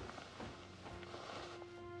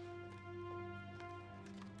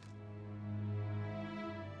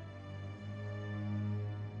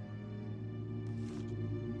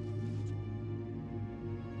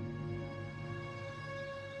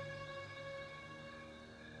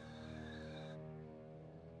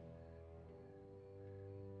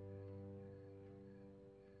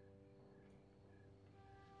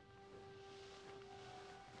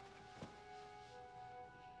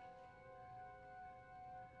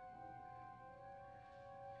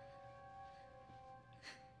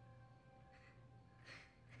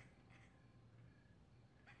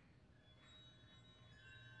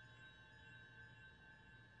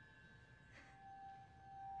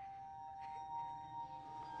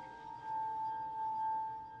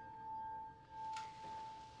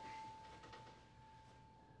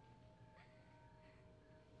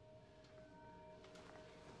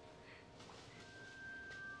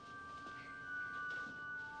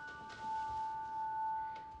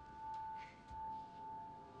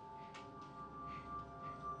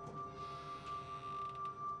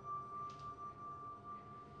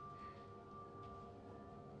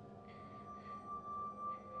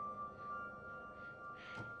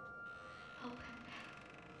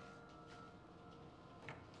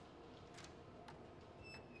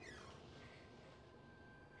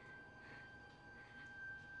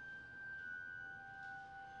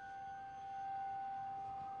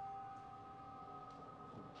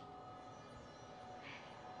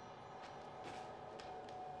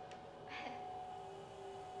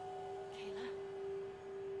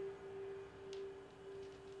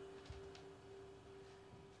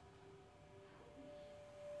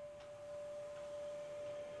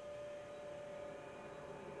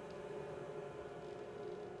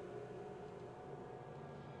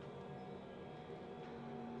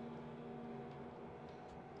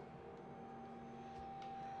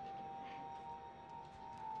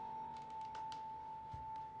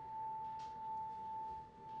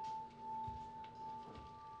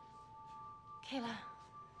 Kayla.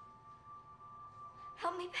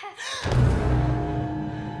 Help me, Beth.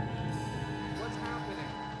 What's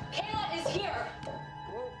happening? Kayla is here!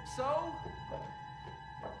 Well, so?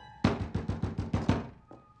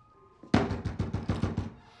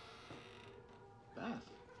 Beth,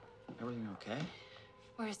 everything okay?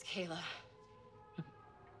 Where's Kayla?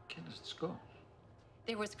 Kayla's at school.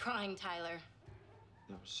 There was crying, Tyler.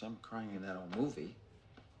 There was some crying in that old movie.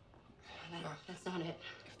 That's not it.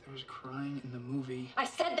 If there was crying in the movie... I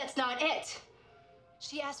said that's not it!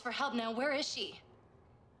 She asked for help now. Where is she?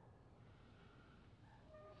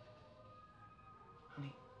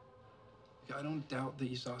 Honey, I don't doubt that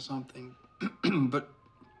you saw something, but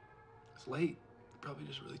it's late. You're probably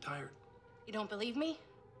just really tired. You don't believe me?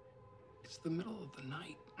 It's the middle of the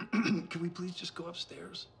night. Can we please just go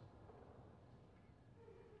upstairs?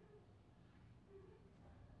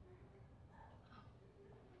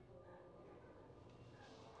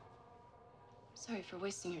 Sorry for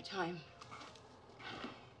wasting your time.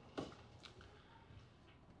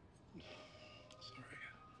 Sorry.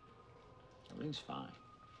 Everything's fine.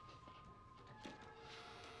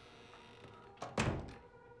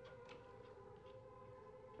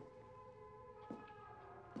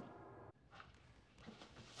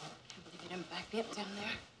 Can't believe you didn't back me up down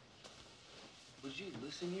there. Would you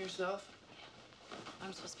listen to yourself?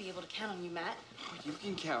 I'm supposed to be able to count on you, Matt. Oh, you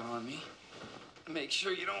can count on me. Make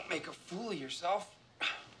sure you don't make a fool of yourself. There's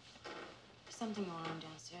something going on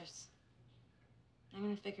downstairs. I'm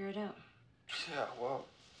gonna figure it out. Yeah, well,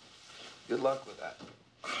 good luck with that.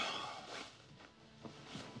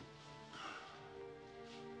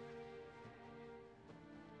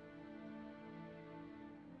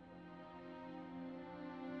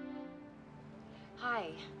 Hi,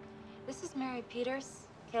 this is Mary Peters,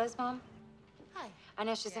 Kayla's mom. Hi. I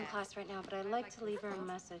know she's in class right now, but I'd like to leave her a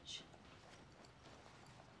message.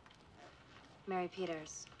 Mary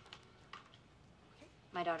Peters.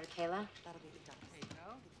 My daughter, Kayla. That'll be done. There you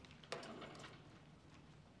go.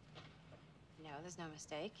 No, there's no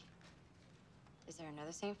mistake. Is there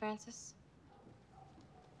another St. Francis?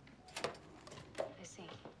 I see.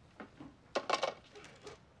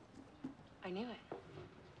 I knew it.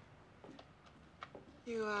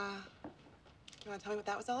 You want to tell me what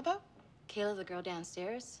that was all about? Kayla, the girl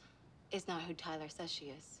downstairs, is not who Tyler says she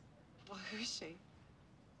is. Well, who is she?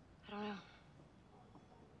 I don't know.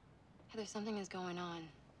 Heather, something is going on.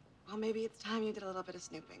 Well, maybe it's time you did a little bit of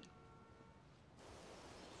snooping.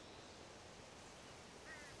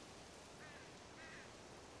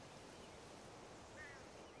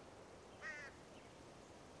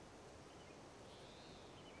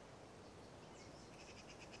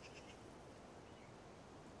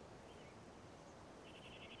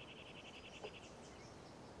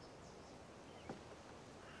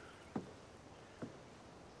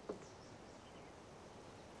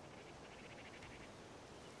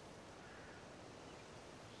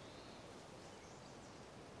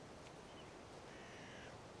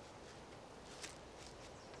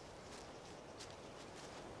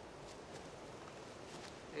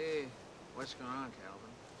 Hey, what's going on, Calvin?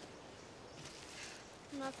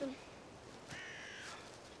 Nothing.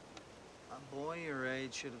 A boy your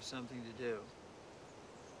age should have something to do.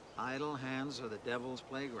 Idle hands are the devil's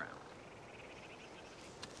playground.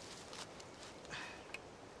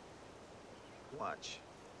 Watch.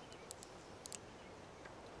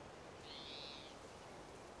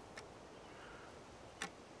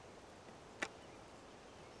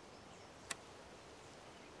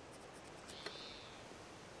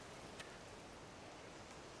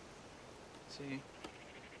 See?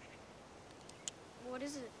 What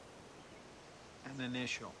is it? An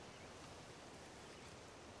initial.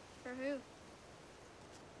 For who?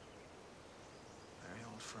 Very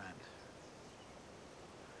old friend.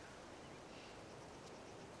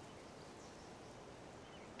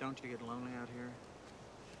 Don't you get lonely out here?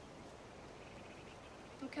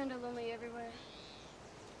 I'm kind of lonely everywhere.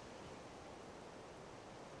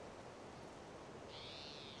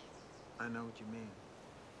 I know what you mean.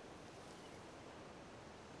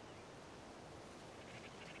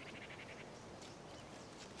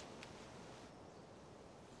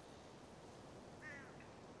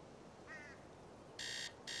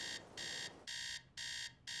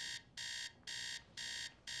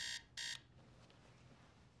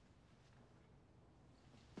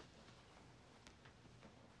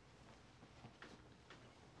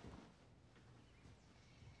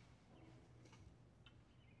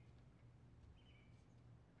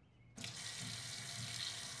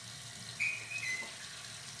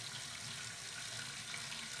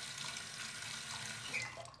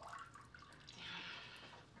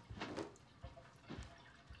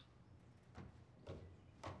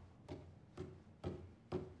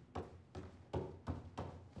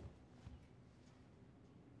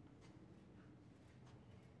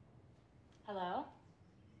 Hello?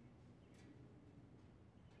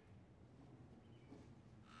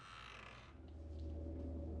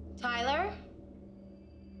 Tyler?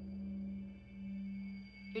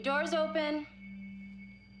 Your door's open.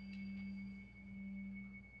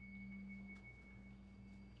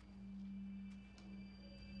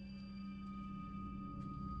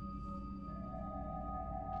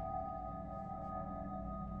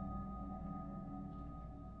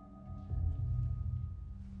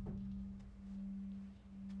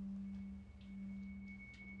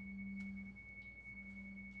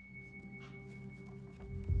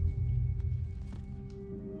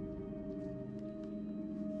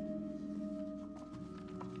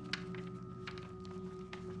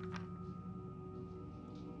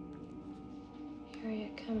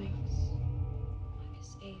 Cummings.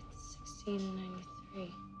 August 8th,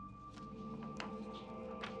 1693.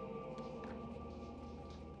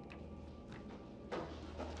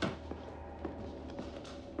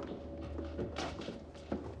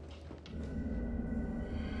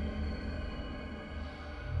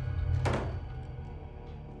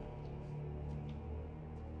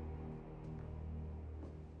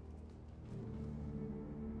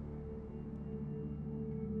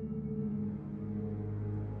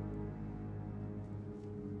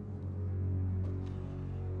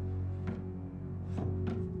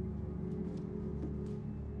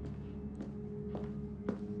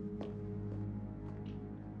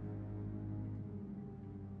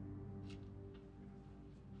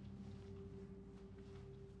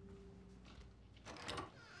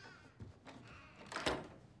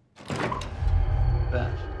 Beth.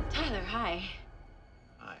 Tyler, hi.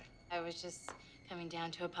 Hi. I was just coming down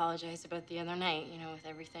to apologize about the other night, you know, with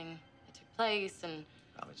everything that took place and...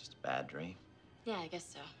 Probably just a bad dream. Yeah, I guess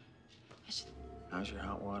so. I should... How's your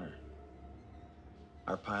hot water?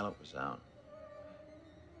 Our pilot was out.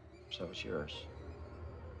 So was yours.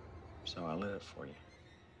 So I lit it for you.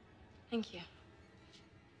 Thank you.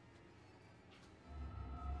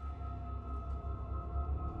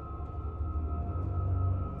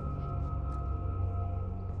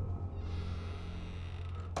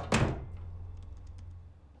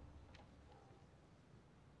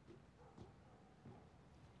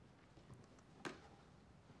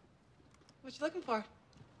 What you looking for?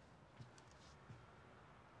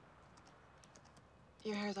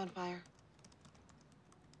 Your hair's on fire.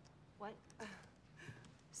 What?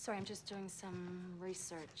 Sorry, I'm just doing some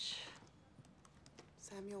research.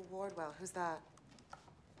 Samuel Wardwell, who's that?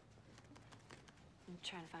 I'm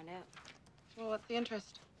trying to find out Well, what's the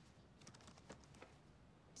interest?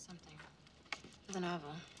 something. The novel.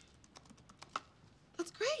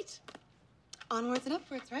 That's great. Onwards and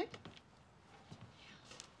upwards, right?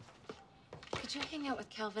 Could you hang out with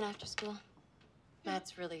Calvin after school?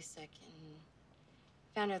 Matt's really sick, and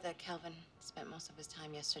found out that Calvin spent most of his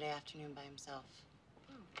time yesterday afternoon by himself.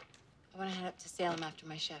 I want to head up to Salem after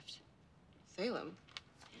my shift. Salem?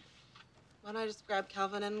 Why don't I just grab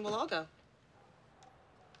Calvin and we'll all go?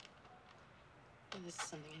 And this is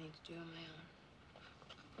something I need to do on my own.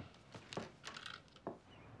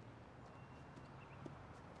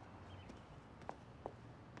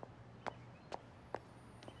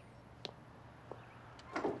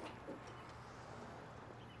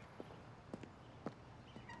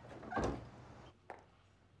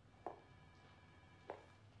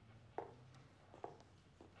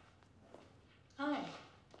 Hi.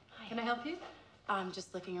 Hi. Can I help you? I'm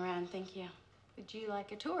just looking around, thank you. Would you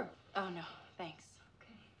like a tour? Oh, no, thanks.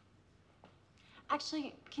 Okay.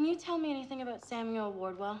 Actually, can you tell me anything about Samuel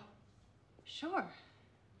Wardwell? Sure.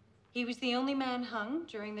 He was the only man hung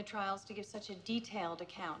during the trials to give such a detailed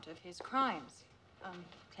account of his crimes.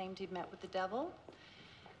 Claimed he'd met with the devil,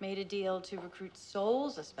 made a deal to recruit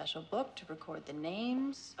souls, a special book to record the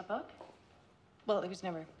names. A book? Well, it was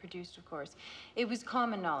never produced, of course. It was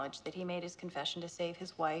common knowledge that he made his confession to save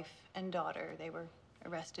his wife and daughter. They were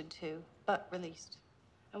arrested too, but released.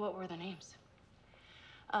 And what were their names?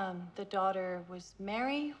 The daughter was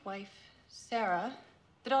Mary, wife Sarah.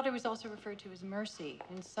 The daughter was also referred to as Mercy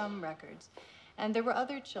in some records. And there were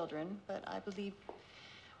other children, but I believe,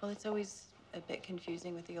 well, it's always a bit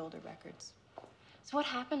confusing with the older records. So what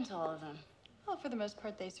happened to all of them? Well, for the most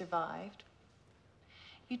part, they survived.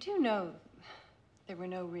 You do know there were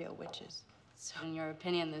no real witches. So in your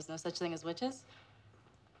opinion, there's no such thing as witches?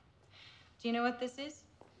 Do you know what this is?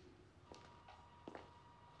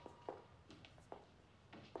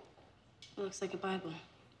 It looks like a Bible.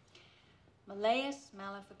 Malleus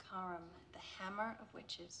Maleficarum, the Hammer of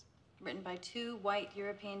Witches. Written by two white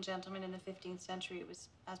European gentlemen in the 15th century. It was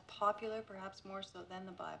as popular, perhaps more so than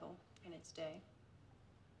the Bible in its day.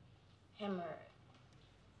 Hammer.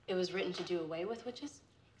 It was written to do away with witches?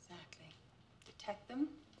 Exactly. Detect them,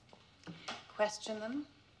 question them,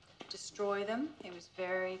 destroy them. It was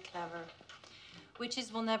very clever.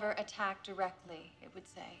 Witches will never attack directly, it would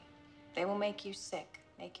say. They will make you sick,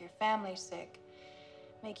 make your family sick,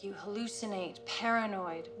 make you hallucinate,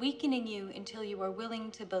 paranoid, weakening you until you are willing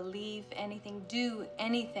to believe anything, do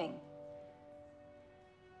anything.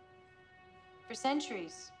 For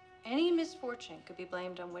centuries, any misfortune could be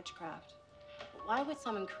blamed on witchcraft. Why would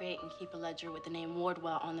someone create and keep a ledger with the name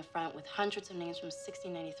Wardwell on the front with hundreds of names from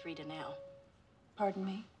 1693 to now? Pardon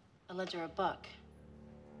me? A ledger, a book.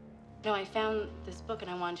 No, I found this book and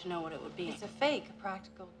I wanted to know what it would be. It's a fake, a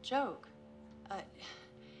practical joke.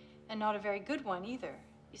 And not a very good one either.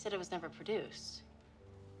 You said it was never produced.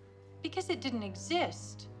 Because it didn't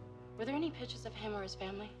exist. Were there any pictures of him or his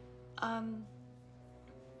family?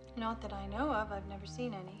 Not that I know of. I've never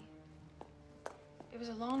seen any. It was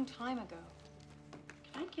a long time ago.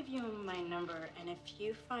 Can I give you my number, and if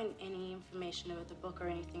you find any information about the book or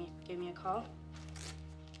anything, you can give me a call?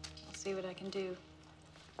 I'll see what I can do.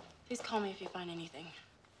 Please call me if you find anything.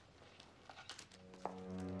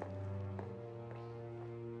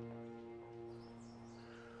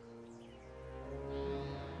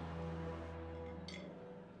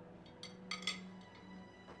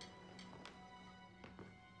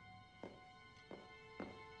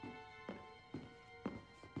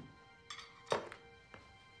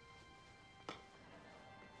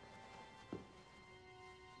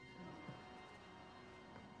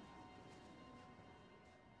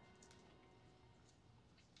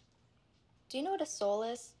 Do you know what a soul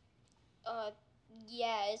is?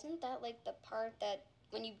 Yeah, isn't that like the part that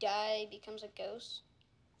when you die becomes a ghost?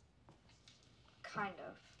 Kind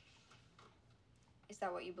of. Is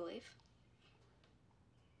that what you believe?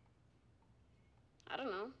 I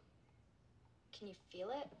don't know. Can you feel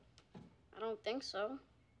it? I don't think so.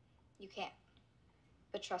 You can't.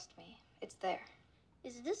 But trust me, it's there.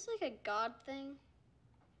 Is this like a god thing?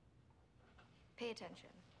 Pay attention.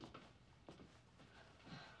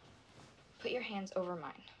 Put your hands over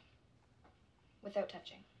mine. Without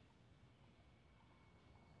touching.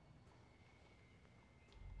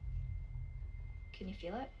 Can you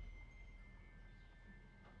feel it?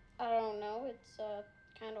 I don't know. It's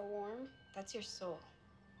kind of warm. That's your soul.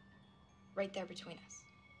 Right there between us.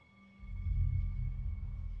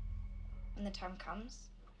 When the time comes,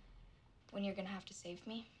 when you're gonna have to save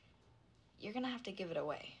me, you're gonna have to give it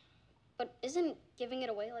away. But isn't giving it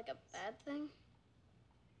away like a bad thing?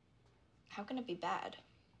 How can it be bad?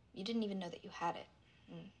 You didn't even know that you had it,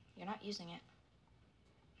 and you're not using it.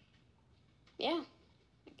 Yeah,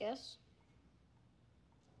 I guess.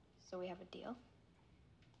 So we have a deal?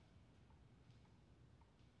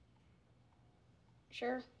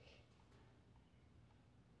 Sure.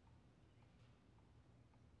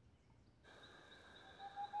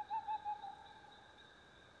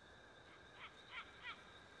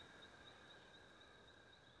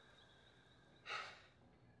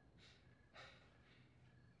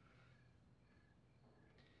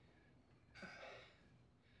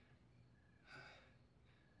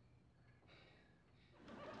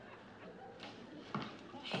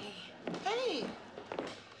 Hey!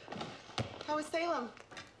 How was Salem?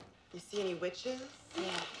 You see any witches? Yeah,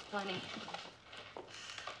 plenty.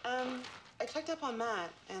 I checked up on Matt,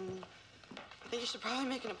 and I think you should probably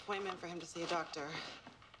make an appointment for him to see a doctor.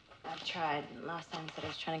 I've tried. Last time he said I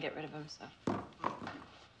was trying to get rid of him, so.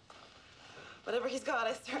 Whatever he's got,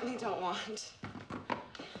 I certainly don't want.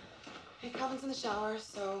 Hey, Calvin's in the shower,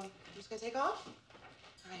 so I'm just gonna take off.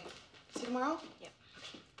 All right. See you tomorrow? Yep.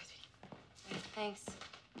 Bye, sweetie. Right, thanks.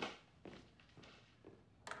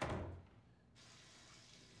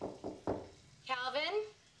 Calvin?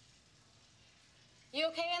 You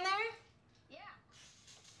okay in there? Yeah.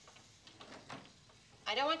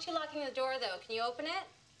 I don't want you locking the door, though. Can you open it?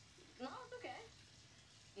 No, it's okay.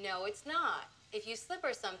 No, it's not. If you slip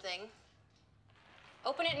or something,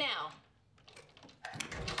 open it now.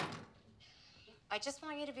 I just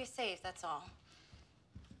want you to be safe, that's all.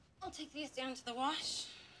 I'll take these down to the wash.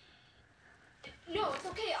 No, it's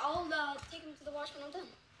okay. I'll take him to the wash when I'm done.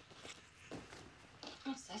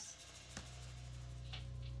 What's this?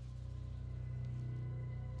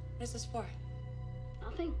 What is this for?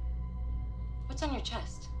 Nothing. What's on your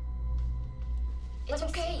chest? It's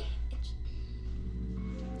Let me okay. see.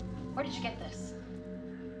 Where did you get this?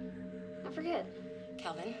 I forget.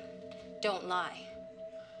 Calvin, don't lie.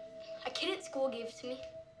 A kid at school gave it to me.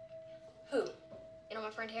 Who? You know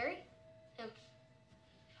my friend Harry? Him.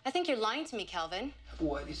 I think you're lying to me, Calvin.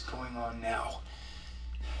 What is going on now?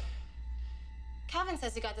 Calvin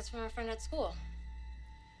says he got this from a friend at school.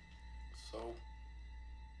 So?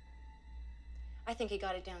 I think he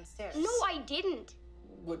got it downstairs. No, I didn't.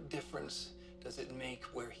 What difference does it make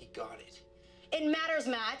where he got it? It matters,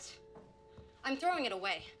 Matt. I'm throwing it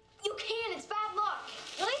away. You can. It's bad luck.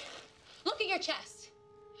 Really? Look at your chest.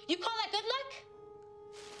 You call that good luck?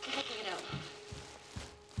 I'm taking it out.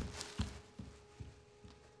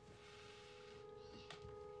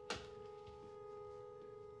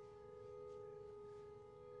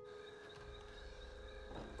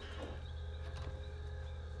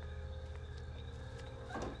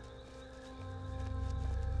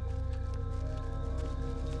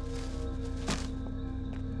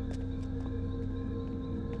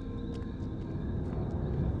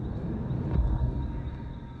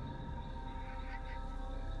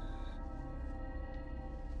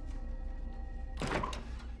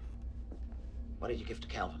 did you give to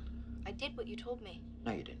Calvin? I did what you told me.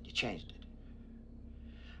 No, you didn't. You changed it.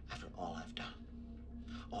 After all I've done,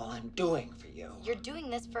 all I'm doing for you. You're doing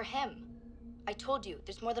this for him. I told you,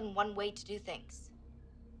 there's more than one way to do things.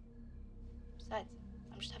 Besides,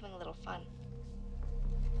 I'm just having a little fun.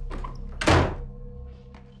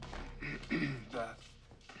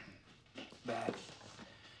 Beth.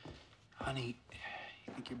 Honey,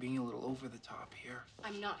 I think you're being a little over the top here.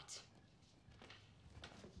 I'm not.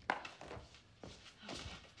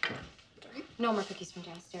 No more cookies from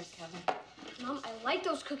downstairs, Calvin. Mom, I like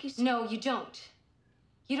those cookies. No, you don't.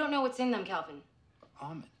 You don't know what's in them, Calvin.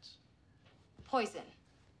 Almonds. Poison.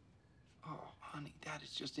 Oh, honey, that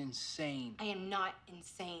is just insane. I am not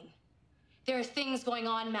insane. There are things going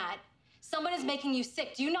on, Matt. Someone is making you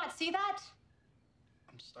sick. Do you not see that?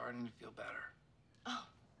 I'm starting to feel better. Oh,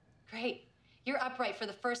 great. You're upright for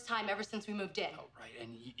the first time ever since we moved in. Oh, right,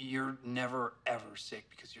 and you're never, ever sick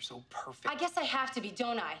because you're so perfect. I guess I have to be,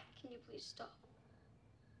 don't I? Can you please stop?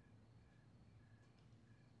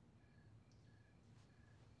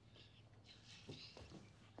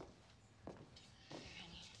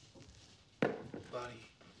 Buddy,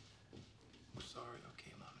 I'm sorry,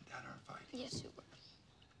 okay? Mom and Dad aren't fighting. Yes, you were.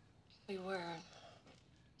 We were.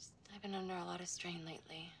 I've been under a lot of strain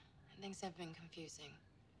lately, and things have been confusing.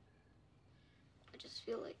 I just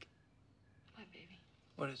feel like, What, baby?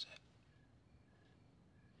 What is it?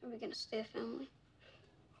 are we gonna stay a family?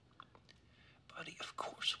 Buddy, of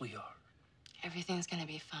course we are. Everything's gonna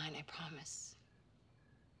be fine, I promise.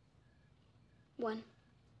 When?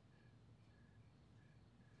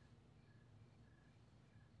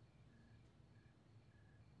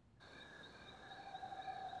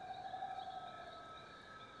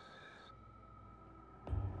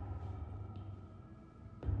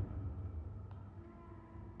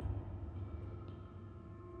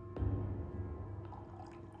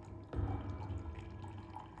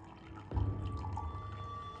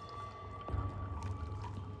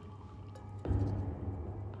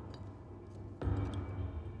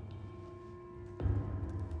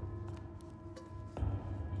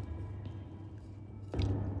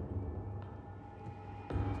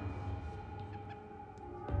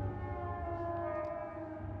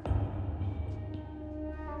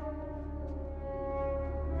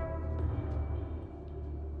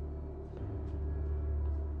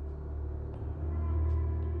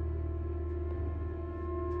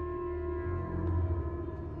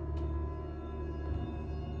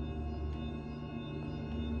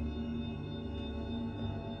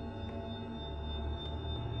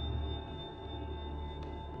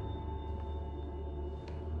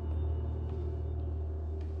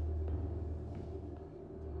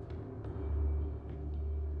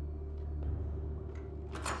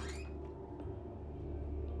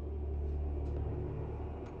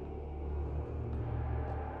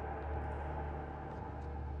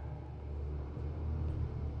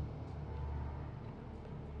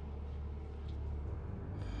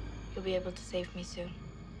 You'll be able to save me soon.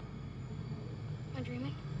 Am I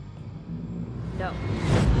dreaming? No.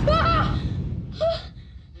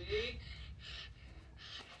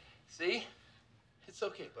 See? It's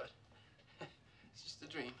okay, bud. It's just a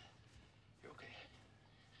dream. You're okay.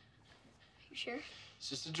 You sure? It's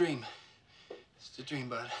just a dream. It's just a dream,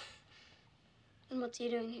 bud. And what's he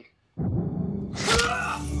doing here?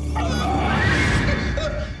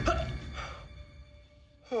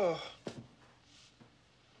 Oh.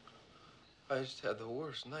 I just had the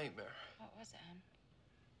worst nightmare. What was it, hon?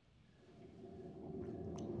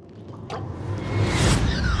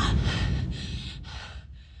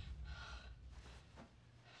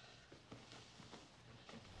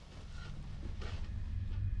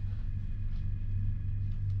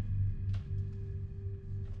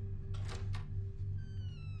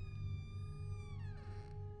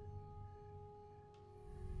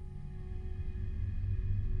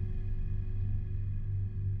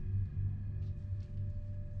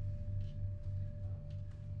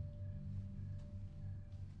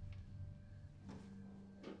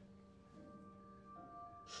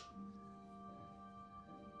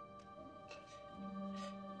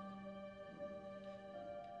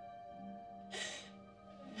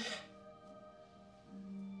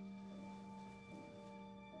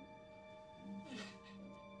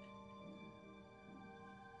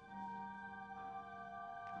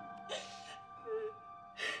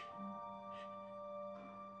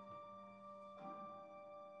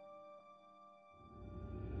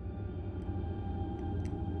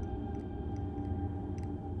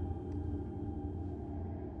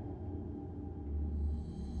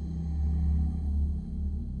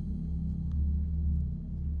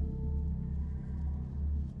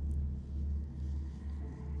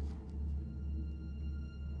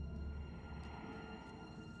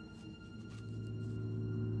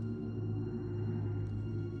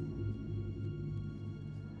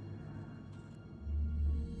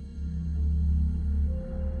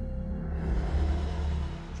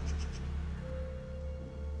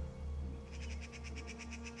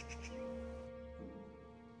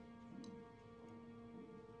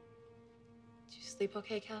 sleep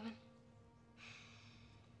okay, Calvin?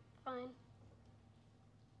 Fine.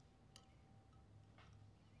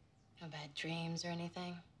 No bad dreams or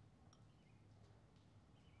anything?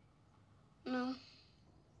 No.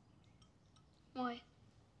 Why?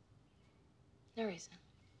 No reason.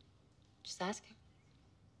 Just asking.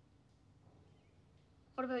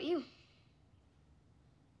 What about you?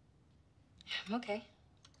 I'm okay.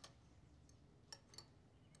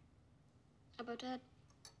 How about Dad?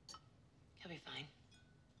 He'll be fine.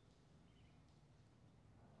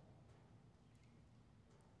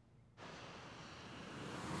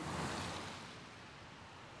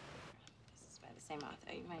 This is by the same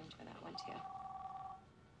author. You might enjoy that one, too.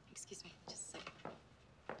 Excuse me, just a second.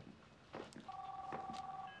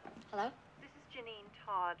 Hello? This is Janine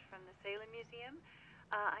Todd from the Salem Museum.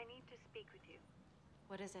 I need to speak with you.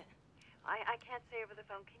 What is it? I can't say over the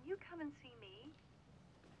phone. Can you come and see me?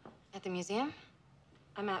 At the museum?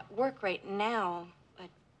 I'm at work right now, but...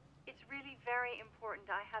 It's really very important.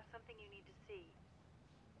 I have something you need to see.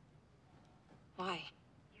 Why?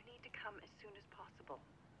 You need to come as soon as possible.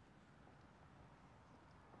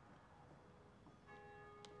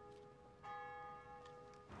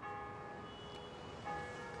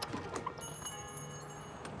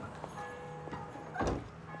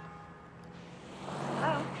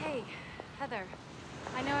 Oh, hey, Heather.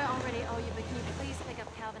 I know I already owe you, but can you please pick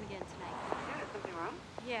up Calvin again tonight? Yeah, is something wrong?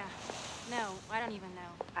 Yeah. No, I don't even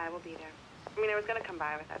know. I will be there. I mean, I was going to come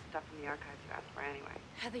by with that stuff from the archives you asked for anyway.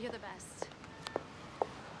 Heather, you're the best.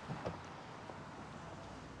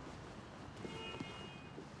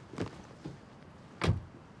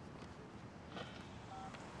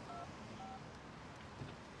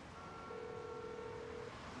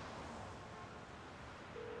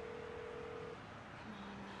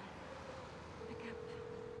 Pick up.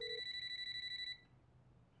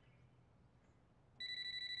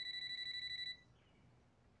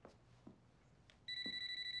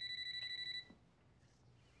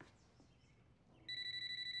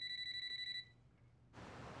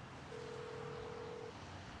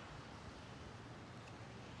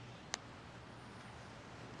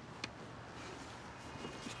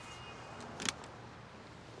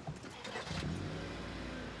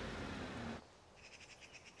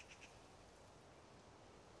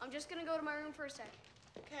 I'm just gonna go to my room for a sec.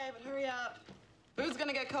 Okay, but hurry up. Food's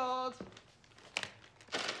gonna get cold.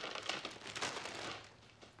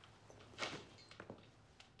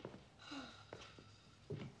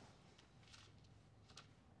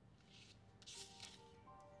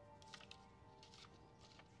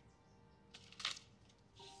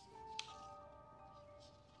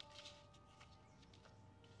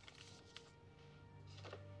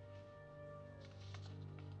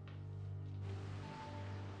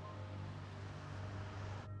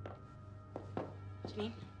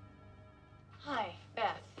 Janine? Hi,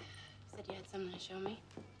 Beth. Said you had something to show me?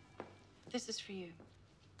 This is for you.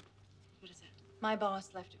 What is it? My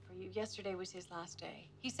boss left it for you. Yesterday was his last day.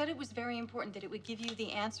 He said it was very important that it would give you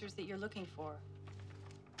the answers that you're looking for.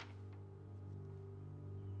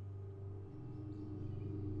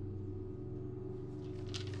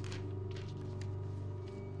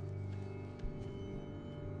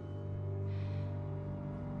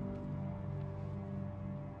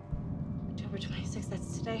 October 26th,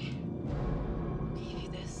 that's today. Who gave you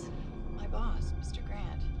this? My boss, Mr.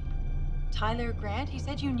 Grant. Tyler Grant? He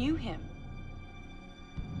said you knew him.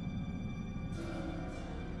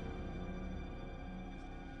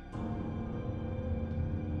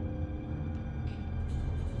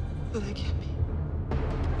 Oh, that can't be.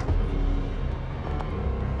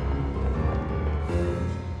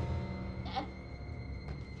 Dad?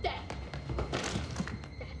 Dad?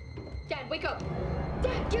 Dad, wake up!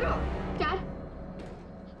 Dad, get up! Dad?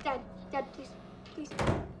 Dad, please, please.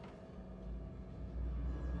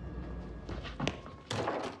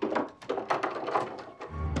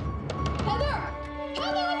 Heather!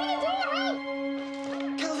 Heather, open the door!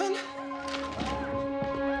 Help! Calvin?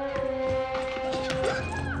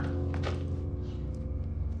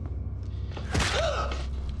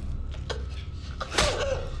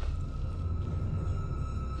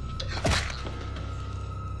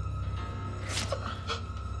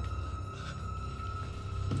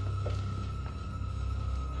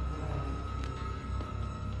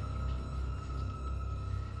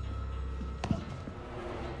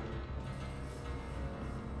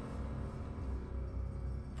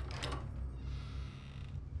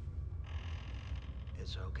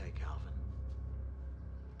 It's okay, Calvin.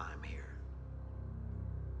 I'm here.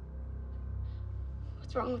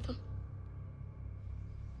 What's wrong with him?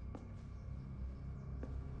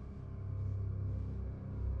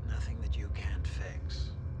 Nothing that you can't fix.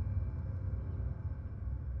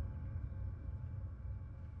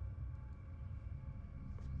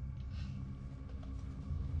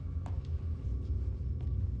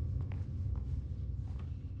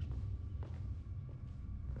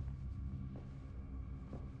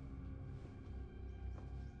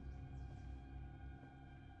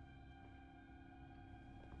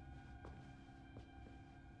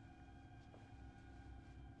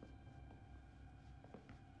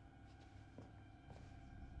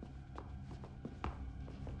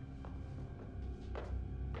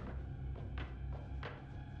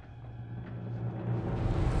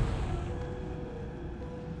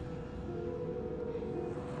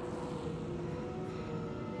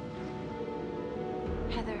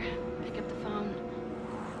 Heather, pick up the phone.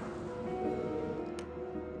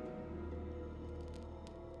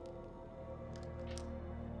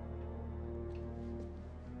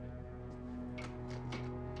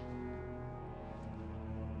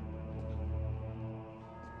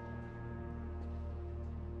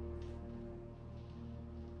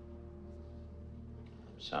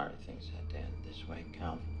 Sorry things had to end this way,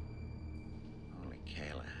 Calvin. Only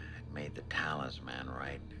Kayla had made the talisman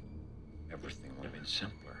right. Everything would have been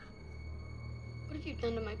simpler. What have you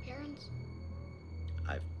done to my parents?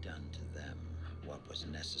 I've done to them what was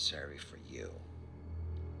necessary for you.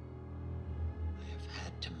 I have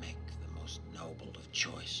had to make the most noble of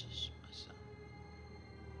choices, my son.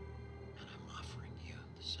 And I'm offering you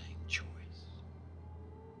the same choice.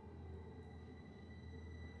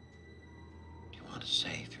 Do you want to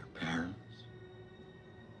save your parents?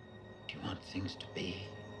 Do you want things to be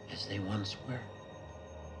as they once were?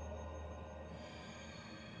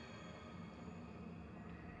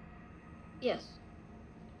 Yes.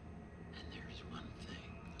 And there's one thing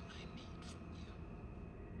that I need from you.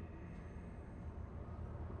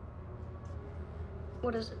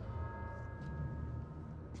 What is it?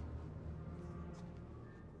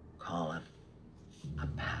 Call it a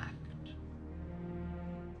pact.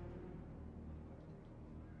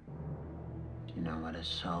 Do you know what a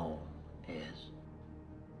soul is?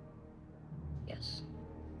 Yes.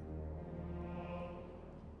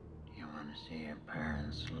 Do you want to see your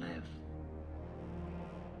parents live?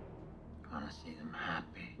 You want to see them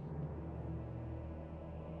happy?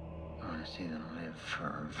 You want to see them live for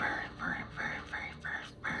a very, very, very, very, very,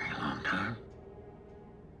 very long time?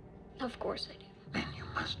 Of course I do. Then you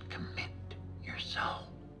must commit your soul.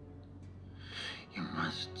 You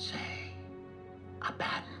must say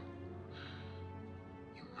Abaddon.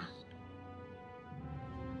 You must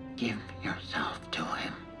give yourself to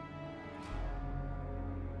him.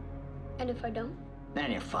 And if I don't?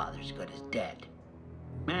 Then your father's good as dead.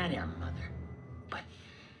 And your mother. But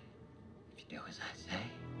if you do as I say,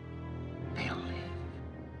 they'll live.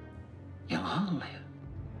 You'll all live.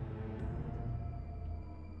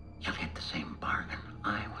 You'll get the same bargain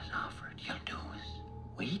I was offered. You'll do as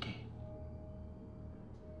we did.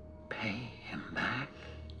 Pay him back,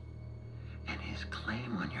 and his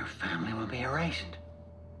claim on your family will be erased.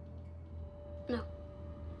 No.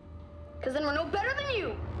 Because then we're no better than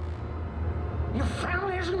you! Your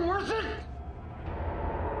family isn't worth it!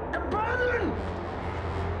 Abandon!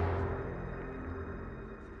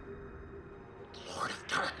 Lord of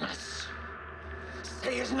Darkness,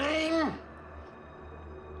 say his name!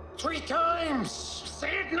 3 times!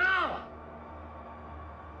 Say it now!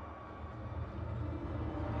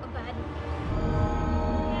 Abaddon.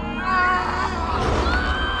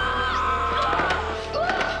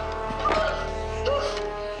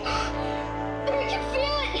 I can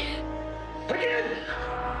feel it! Again!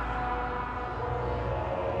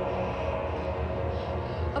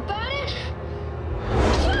 Abaddon!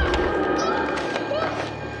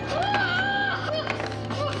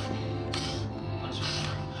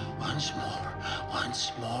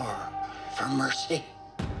 Once more, for mercy.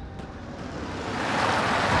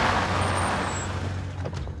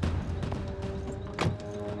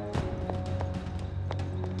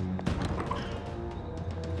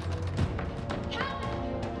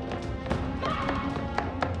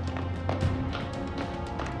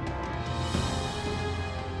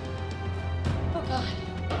 Oh God.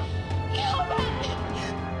 Calvin!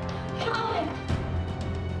 Calvin!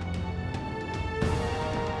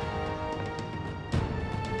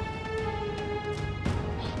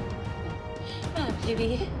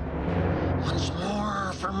 Baby. Once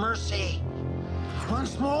more, for mercy.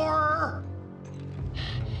 Once more.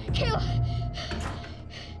 Kayla!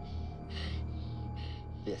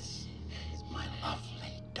 This is my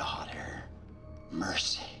lovely daughter,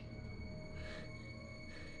 Mercy.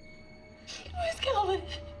 Where's Calvin?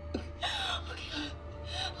 Okay,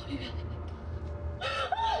 I'll be back.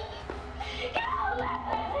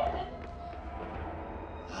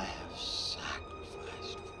 I have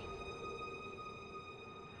sacrificed for you.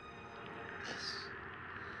 This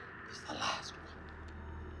is the last one.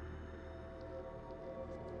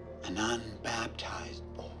 An unbaptized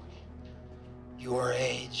boy. Your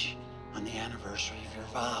age on the anniversary of your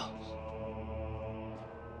vows.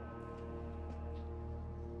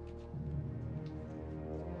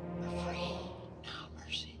 Free now,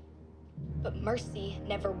 Mercy. But Mercy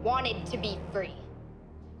never wanted to be free.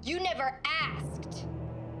 You never asked.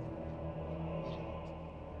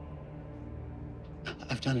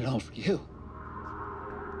 I've done it all for you.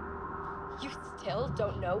 You still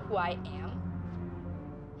don't know who I am?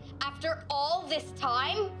 After all this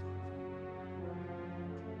time?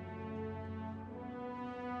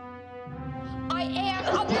 I am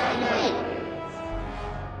a murderer!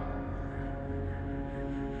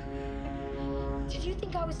 Did you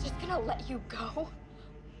think I was just gonna let you go?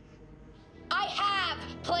 I have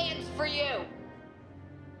plans for you!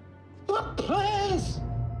 What plans?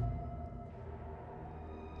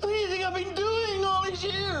 What do you think I've been doing all these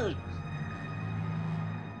years?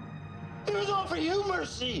 It was all for you,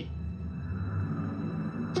 Mercy.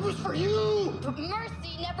 It was for you. But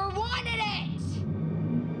Mercy never wanted it!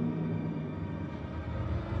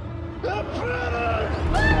 The brothers!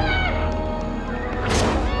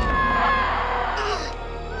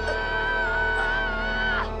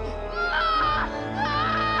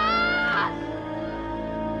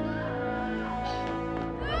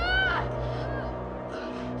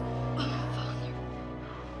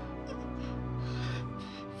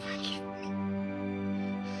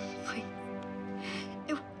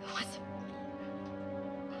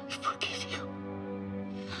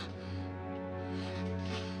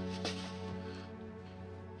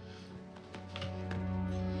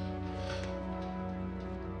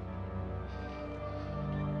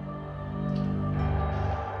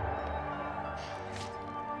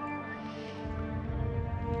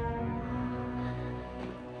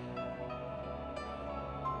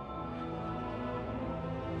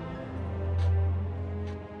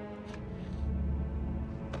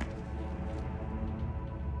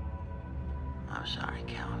 I'm sorry,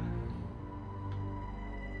 Calvin.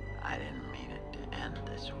 I didn't mean it to end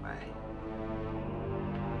this way.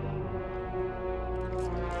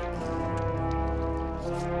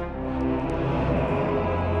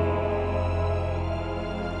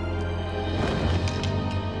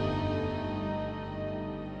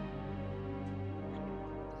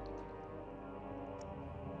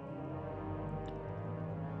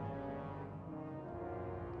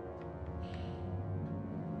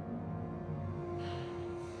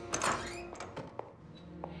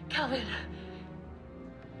 Calvin.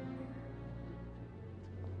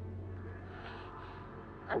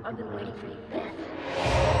 I've been waiting for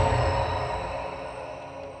you.